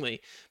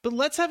accordingly. But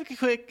let's have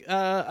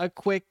a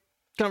quick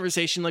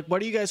conversation. Like,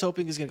 what are you guys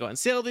hoping is going to go on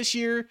sale this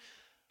year?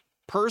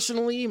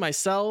 Personally,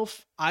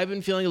 myself, I've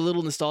been feeling a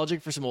little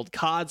nostalgic for some old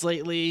CODs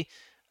lately.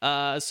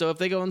 So if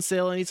they go on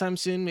sale anytime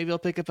soon, maybe I'll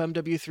pick up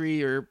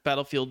MW3 or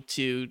Battlefield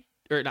 2,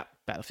 or not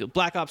Battlefield,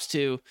 Black Ops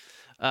 2,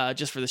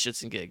 just for the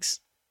shits and gigs.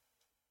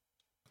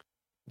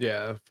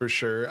 Yeah, for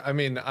sure. I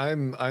mean,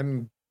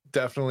 I'm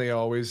definitely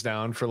always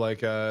down for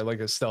like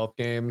a stealth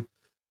game,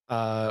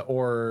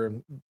 or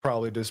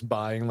probably just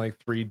buying like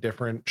 3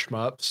 different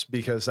shmups,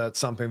 because that's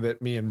something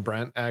that me and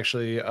Brent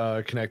actually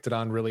connected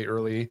on really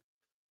early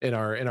in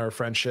our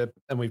friendship,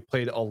 and we've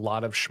played a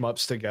lot of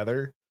shmups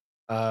together.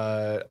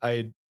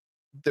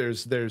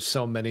 There's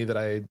so many that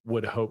I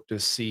would hope to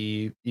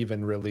see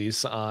even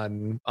release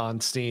on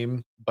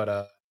Steam,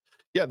 but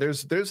yeah,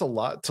 there's a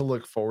lot to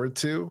look forward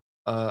to.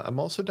 I'm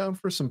also down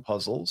for some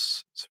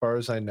puzzles. As far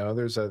as I know,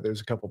 there's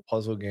a couple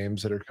puzzle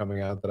games that are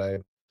coming out that I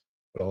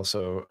would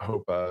also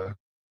hope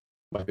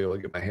might be able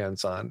to get my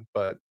hands on.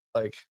 But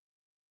like,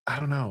 I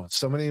don't know.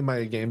 So many of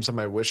my games on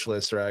my wish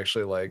list are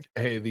actually like,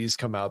 hey, these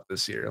come out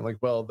this year. And like,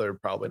 well, they're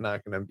probably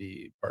not going to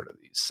be part of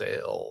these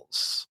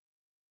sales.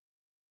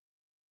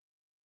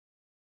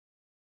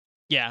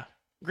 Yeah.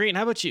 Green,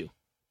 how about you?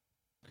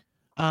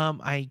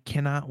 I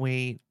cannot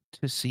wait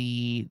to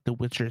see The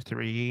Witcher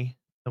 3,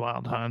 The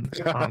Wild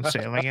Hunt on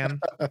sale again.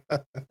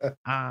 But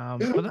I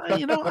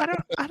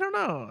don't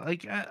know.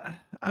 Like,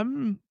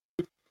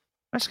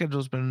 my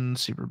schedule's been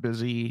super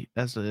busy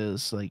as it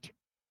is. Like,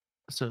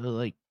 so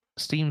like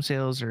Steam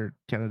sales are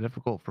kind of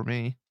difficult for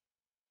me.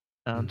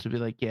 To be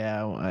like,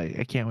 yeah,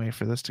 I can't wait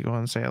for this to go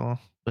on sale.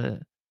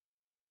 But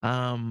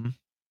no,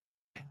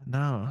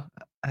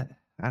 I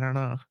don't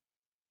know.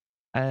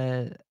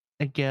 I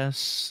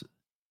guess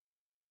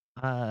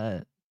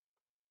I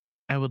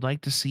would like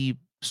to see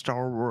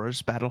Star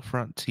Wars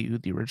Battlefront 2,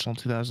 the original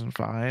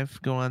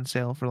 2005, go on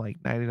sale for like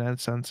 99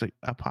 cents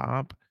a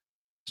pop.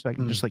 So I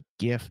can just like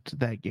gift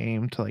that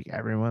game to like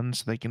everyone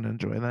so they can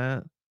enjoy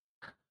that.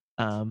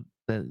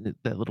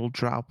 That little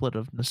droplet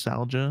of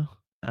nostalgia.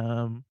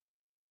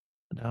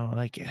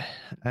 Like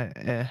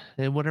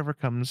whatever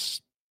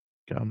comes,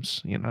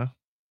 you know.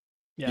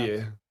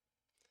 Yeah.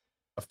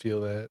 I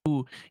feel that.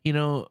 Ooh,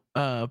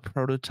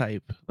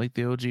 Prototype, like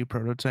the OG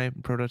Prototype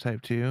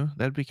 2.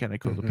 That'd be kind of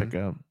cool to pick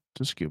up,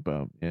 to scoop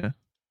up. Yeah.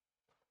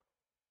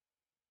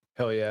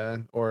 Hell yeah.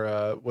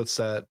 Or what's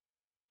that?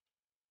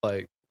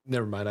 Like,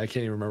 never mind. I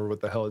can't even remember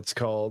what the hell it's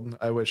called.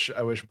 I wish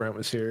Brent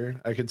was here.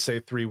 I could say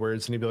 3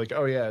 words and he'd be like,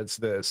 "Oh yeah, it's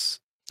this."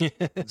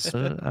 It's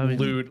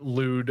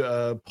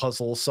lewd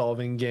puzzle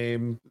solving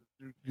game.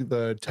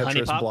 The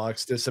Tetris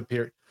blocks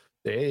disappear.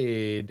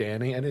 Hey,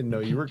 Danny, I didn't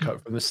know you were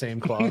cut from the same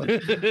cloth.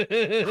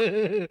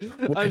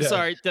 I'm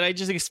sorry. Did I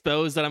just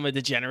expose that I'm a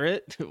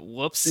degenerate?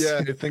 Whoops.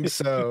 Yeah, I think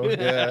so.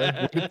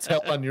 Yeah. You can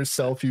tell on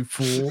yourself, you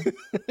fool.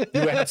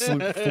 You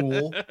absolute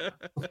fool.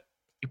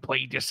 You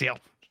played yourself.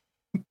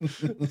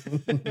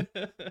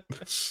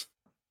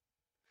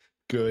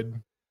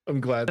 Good.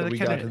 I'm glad that we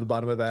got to the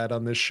bottom of that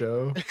on this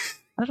show.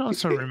 That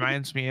also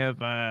reminds me of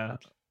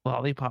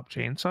Lollipop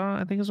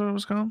Chainsaw, I think is what it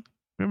was called.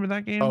 Remember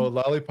that game? Oh,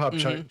 Lollipop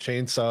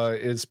Chainsaw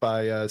is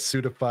by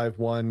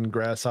Suda51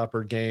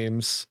 Grasshopper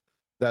Games.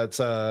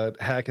 That's a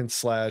hack and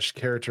slash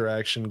character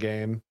action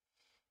game.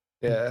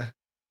 Yeah,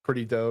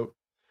 pretty dope.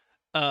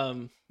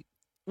 Well,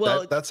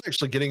 that's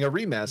actually getting a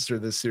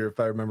remaster this year, if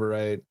I remember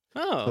right.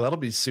 Oh, so that'll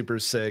be super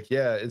sick.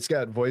 Yeah, it's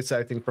got voice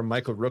acting from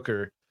Michael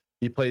Rooker.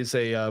 He plays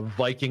a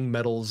Viking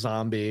metal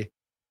zombie,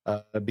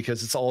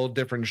 because it's all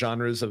different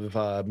genres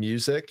of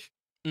music.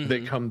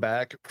 They come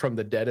back from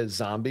the dead as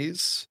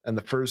zombies, and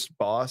the first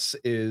boss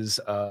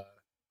is a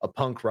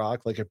punk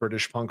rock, like a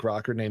British punk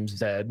rocker named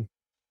Zed.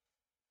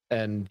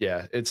 And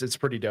yeah, it's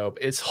pretty dope.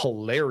 It's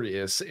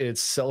hilarious.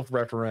 It's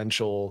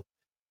self-referential,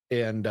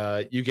 and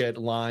you get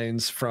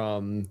lines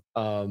from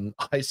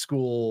high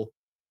school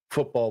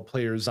football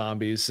player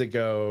zombies that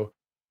go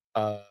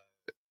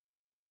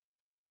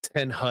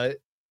 10 hut,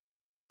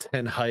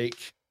 10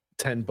 hike,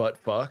 10 butt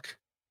fuck,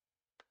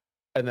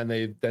 and then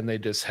they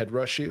just head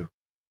rush you.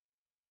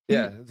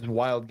 Yeah, it's a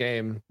wild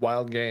game,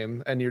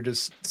 and you're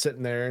just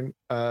sitting there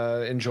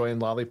enjoying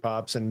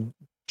lollipops and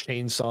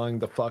chainsawing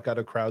the fuck out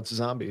of crowds of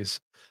zombies.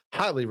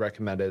 Highly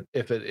recommend it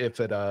if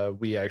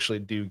we actually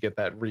do get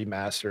that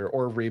remaster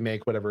or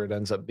remake, whatever it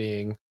ends up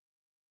being.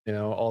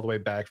 All the way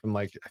back from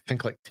I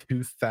think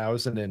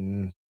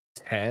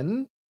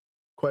 2010 ?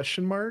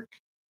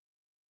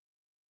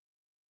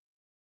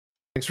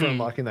 Thanks for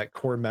unlocking that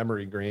core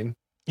memory, Green.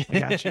 I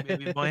got you,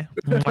 baby boy.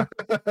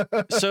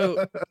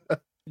 So,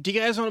 do you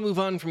guys want to move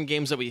on from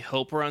games that we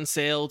hope are on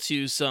sale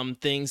to some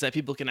things that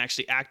people can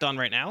actually act on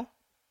right now?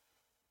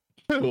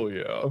 Hell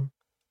yeah. All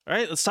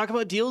right, let's talk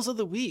about deals of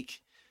the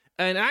week.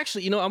 And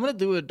actually, I'm going to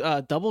do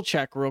a double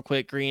check real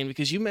quick, Green,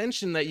 because you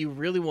mentioned that you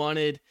really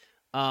wanted,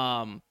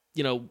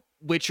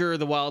 Witcher: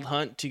 The Wild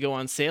Hunt to go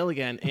on sale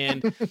again,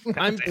 and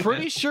I'm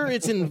pretty sure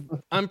it's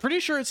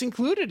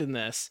included in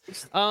this.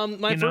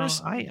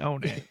 I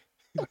own it.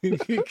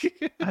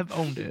 I've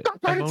owned it.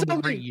 Right, I've owned tell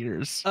it for me.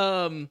 years.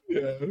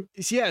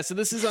 Yeah, so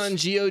this is on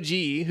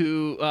GOG,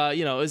 who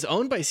is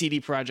owned by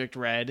CD Projekt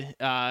Red,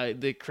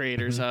 the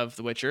creators Mhm. of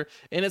The Witcher,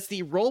 and it's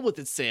the Roll With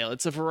It sale.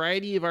 It's a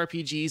variety of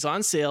RPGs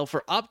on sale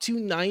for up to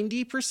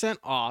 90%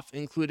 off,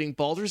 including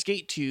Baldur's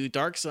Gate 2,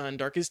 Dark Sun,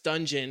 Darkest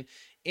Dungeon,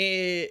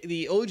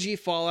 the OG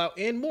Fallout,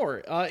 and more,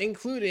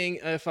 including,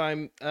 if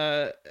I'm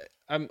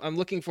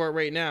looking for it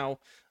right now,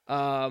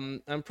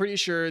 I'm pretty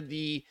sure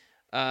the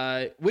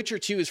Witcher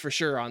 2 is for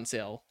sure on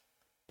sale.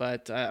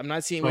 But I'm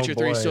not seeing Oh, Witcher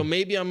 3, so boy.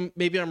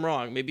 maybe I'm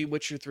wrong. Maybe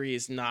Witcher 3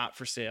 is not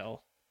for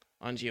sale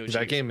on GOG.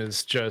 That game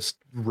is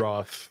just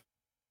rough.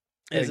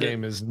 Is That it?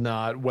 game is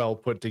not well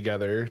put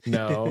together.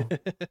 No,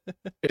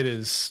 it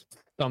is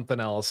something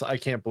else. I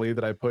can't believe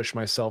that I pushed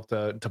myself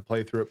to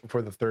play through it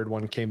before the third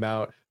one came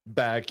out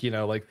back,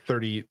 like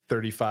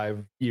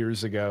 35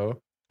 years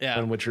ago Yeah.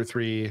 when Witcher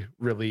 3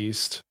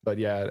 released. But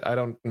yeah, I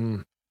don't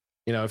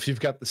if you've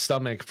got the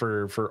stomach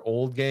for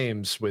old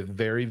games with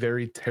very,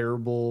 very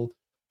terrible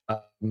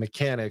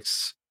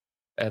mechanics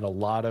and a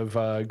lot of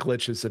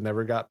glitches that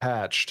never got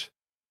patched,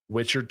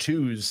 Witcher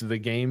 2's the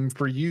game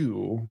for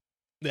you.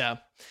 Yeah.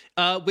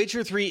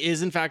 Witcher 3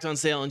 is in fact on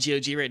sale on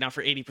GOG right now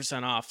for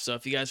 80% off. So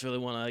if you guys really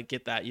want to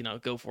get that,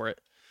 go for it.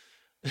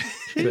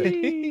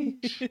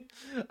 Sheesh.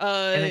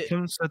 And it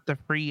comes with the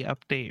free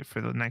update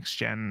for the next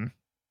gen,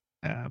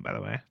 by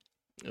the way.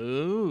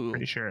 Ooh. I'm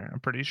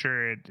pretty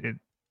sure it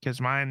because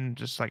mine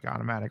just like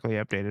automatically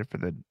updated for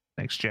the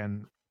next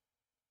gen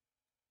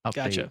update.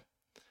 Gotcha.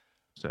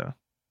 So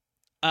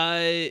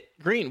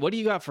Green, what do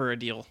you got for a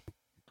deal?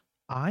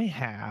 I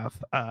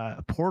have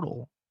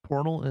Portal.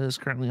 Portal is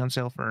currently on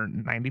sale for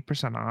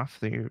 90% off,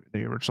 the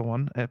original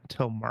one,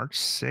 until March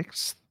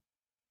 6th.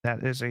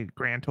 That is a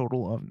grand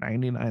total of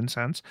 99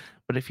 cents.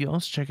 But if you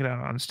also check it out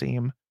on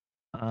Steam,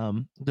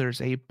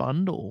 there's a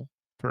bundle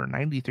for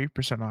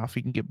 93% off.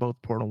 You can get both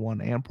Portal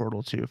 1 and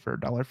Portal 2 for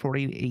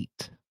 $1.48.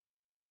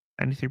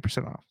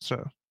 93% off.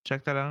 So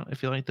check that out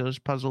if you like those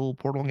puzzle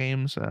Portal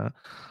games. A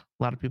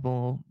lot of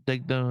people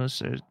dig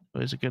those.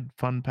 It's a good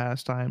fun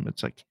pastime.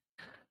 It's like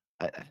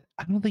I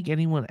don't think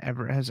anyone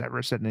has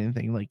ever said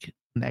anything like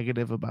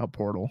negative about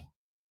Portal.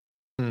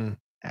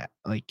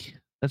 Like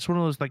that's one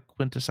of those like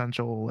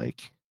quintessential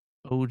like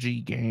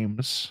OG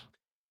games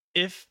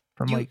If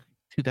from you, like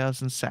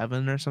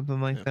 2007 or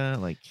something like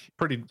that. Like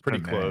Pretty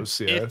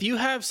close, yeah. If you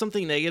have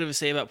something negative to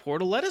say about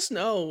Portal, let us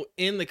know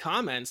in the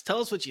comments. Tell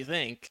us what you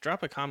think.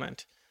 Drop a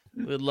comment.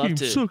 We'd love game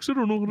to. sucks. I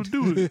don't know how to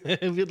do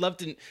it. We'd love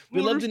to.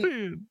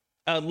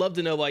 I'd love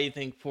to know why you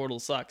think Portal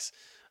sucks.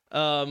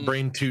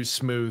 Brain too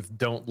smooth,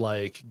 don't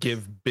like,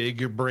 give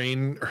big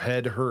brain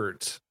head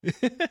hurt.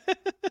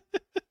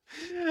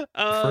 For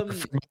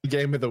my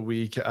game of the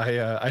week,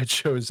 I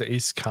chose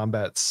Ace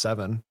Combat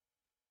 7,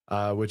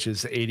 which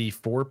is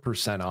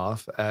 84%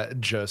 off at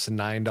just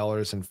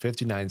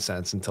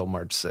 $9.59 until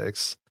March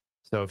 6th.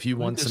 So if you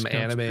want some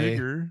anime,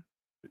 bigger.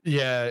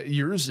 yeah,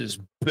 yours is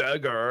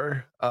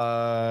bigger.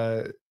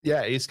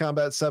 Yeah, Ace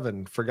Combat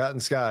 7, Forgotten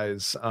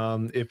Skies.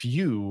 If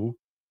you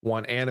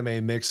want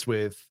anime mixed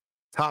with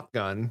Top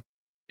Gun,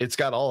 it's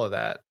got all of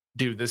that.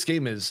 Dude, this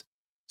game is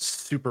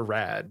super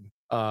rad.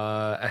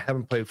 I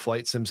haven't played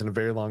flight sims in a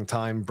very long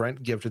time.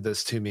 Brent gifted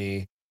this to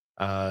me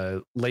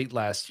late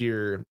last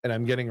year, and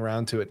I'm getting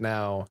around to it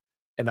now.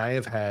 And I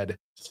have had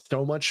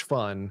so much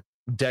fun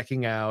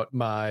decking out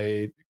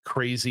my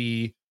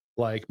crazy,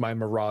 like my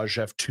Mirage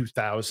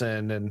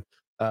F2000 and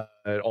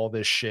all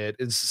this shit.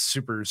 It's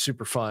super,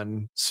 super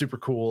fun, super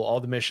cool. All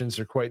the missions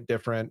are quite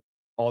different.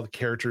 All the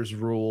characters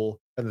rule,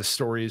 and the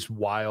story is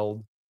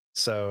wild.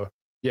 So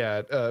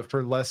yeah,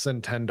 for less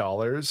than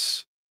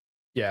 $10,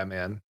 yeah,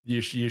 man,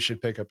 you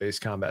should pick up Ace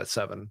Combat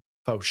 7.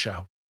 Faux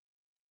show.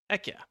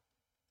 Heck yeah.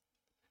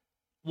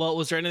 Well,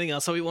 was there anything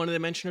else that we wanted to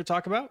mention or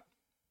talk about?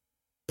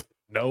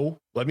 No,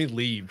 let me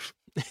leave.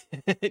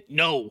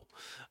 No.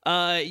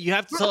 You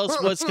have to tell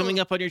us what's coming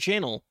up on your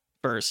channel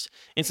first.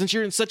 And since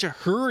you're in such a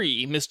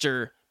hurry,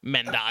 Mr.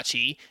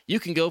 Mendachi, you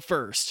can go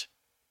first.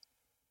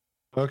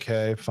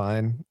 Okay,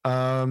 fine.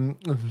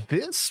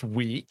 This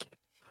week,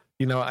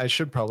 I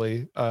should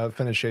probably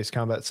finish Ace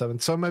Combat 7.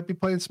 So I might be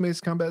playing some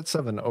Ace Combat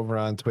 7 over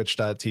on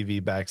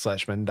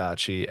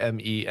twitch.tv/Mendachi,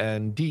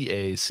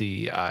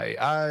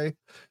 MENDACII.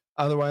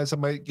 Otherwise, I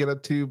might get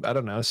up to, I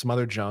don't know, some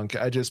other junk.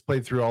 I just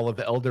played through all of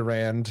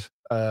Elderand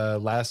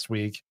last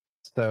week.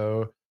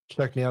 So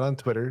check me out on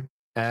Twitter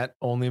at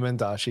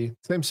 @OnlyMendachi.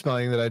 Same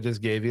spelling that I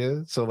just gave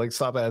you. So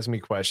stop asking me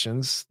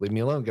questions. Leave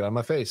me alone. Get on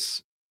my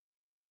face.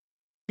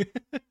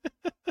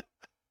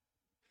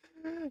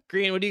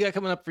 Green, what do you got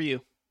coming up for you?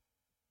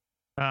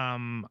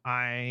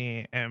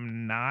 I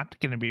am not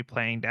going to be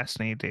playing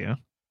Destiny 2.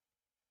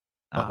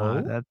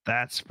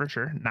 That's for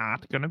sure.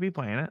 Not going to be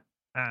playing it.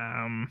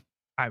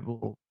 I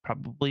will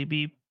probably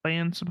be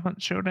playing some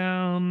Hunt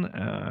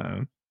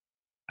Showdown.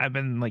 I've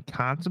been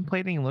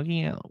contemplating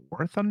looking at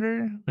War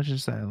Thunder, which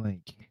is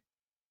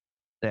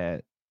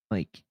that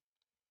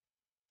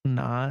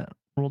not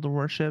World of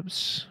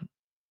Warships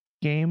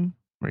game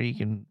where you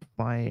can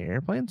fly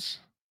airplanes.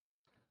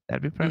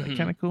 That'd be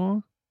kind of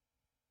cool.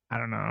 I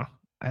don't know.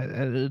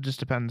 It just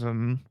depends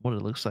on what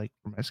it looks like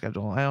for my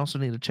schedule. I also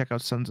need to check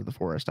out Sons of the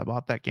Forest. I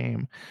bought that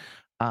game.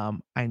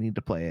 I need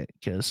to play it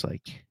because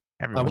like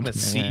everyone's wanna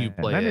see playing you it,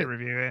 play and I need it. to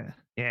review it.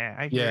 Yeah,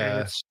 I hear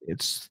Yeah.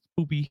 it's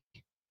poopy.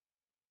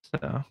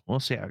 So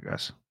we'll see how it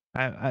goes.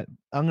 I'm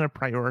gonna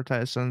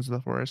prioritize Sons of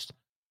the Forest.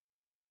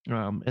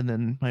 And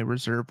then my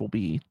reserve will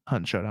be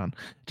Hunt Showdown.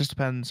 Just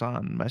depends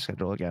on my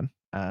schedule again.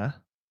 I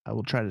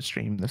will try to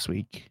stream this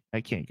week.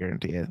 I can't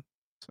guarantee it.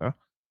 So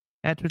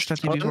at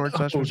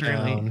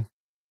twitch.tv/MrGreenLey.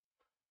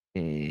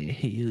 Hell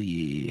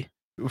yeah.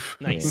 Oof.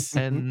 Nice.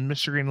 And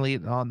Mr.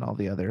 Greenlee on all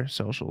the other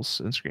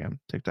socials, Instagram,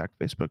 TikTok,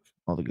 Facebook,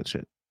 all the good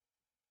shit.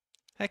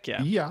 Heck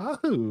yeah.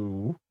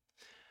 Yahoo.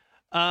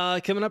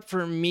 Coming up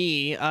for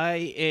me, I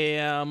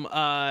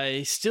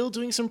am still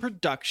doing some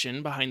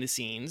production behind the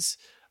scenes.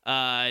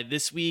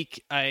 This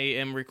week I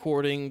am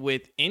recording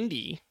with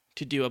Indy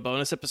to do a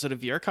bonus episode of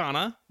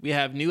Viercana. We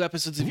have new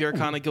episodes of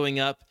Viercana going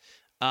up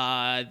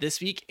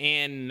this week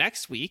and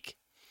next week,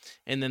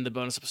 and then the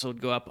bonus episode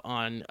will go up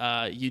on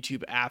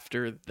YouTube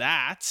after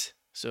that.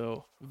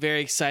 So very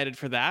excited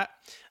for that.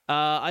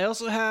 I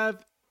also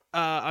have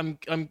I'm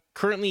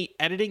currently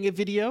editing a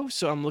video,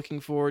 so I'm looking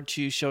forward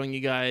to showing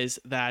you guys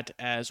that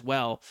as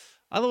well.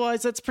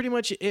 Otherwise, that's pretty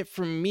much it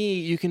from me.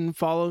 You can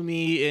follow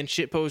me and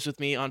shitpost with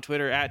me on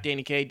Twitter at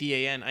DannyK,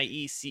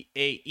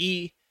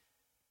 DANIECAE.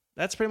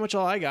 That's pretty much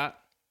all I got.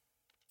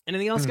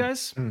 Anything else,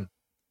 guys?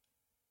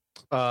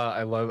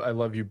 I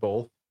love you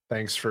both.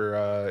 Thanks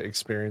for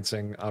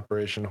experiencing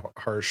Operation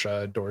Harsh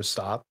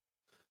Doorstop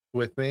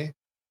with me.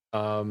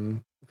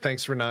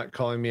 Thanks for not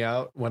calling me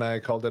out when I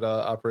called it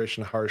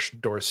Operation Harsh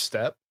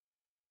Doorstep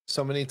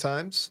so many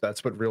times.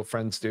 That's what real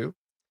friends do.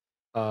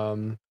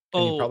 And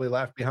you probably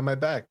laughed behind my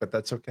back, but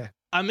that's okay.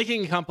 I'm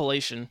making a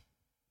compilation.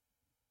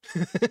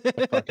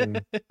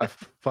 I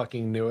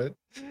fucking knew it.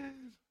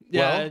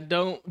 Yeah,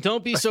 well,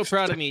 don't be so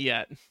proud of me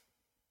yet.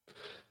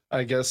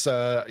 I guess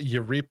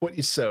you reap what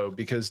you sow,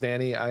 because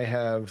Danny, I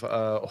have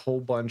a whole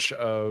bunch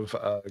of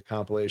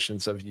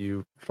compilations of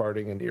you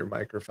farting into your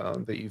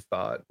microphone that you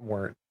thought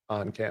weren't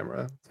on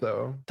camera.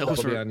 So that'll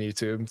be on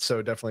YouTube.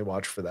 So definitely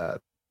watch for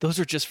that. Those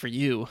are just for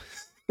you.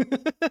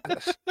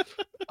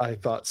 I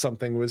thought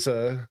something was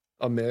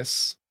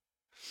amiss.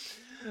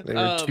 They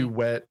were too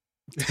wet,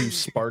 too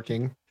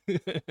sparking.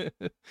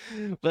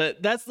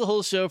 But that's the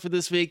whole show for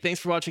this week.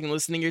 Thanks for watching and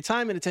listening. Your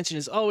time and attention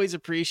is always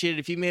appreciated.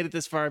 If you made it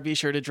this far, be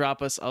sure to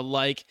drop us a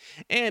like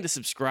and a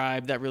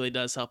subscribe. That really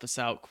does help us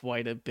out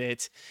quite a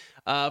bit.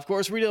 Of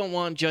course, we don't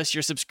want just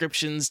your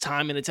subscriptions,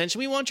 time, and attention.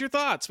 We want your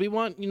thoughts. We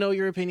want,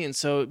 your opinions.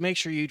 So make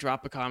sure you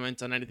drop a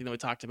comment on anything that we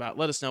talked about.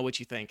 Let us know what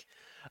you think.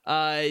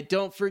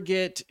 Don't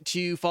forget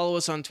to follow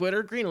us on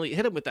Twitter. Green Elite,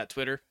 hit him with that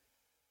Twitter.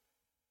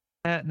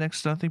 At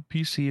Next Nothing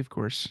PC, of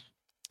course.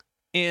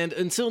 And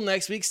until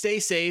next week, stay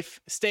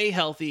safe, stay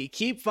healthy,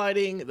 keep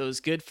fighting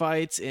those good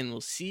fights, and we'll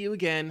see you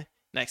again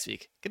next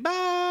week.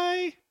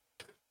 Goodbye.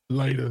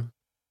 Later.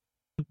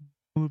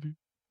 Love you.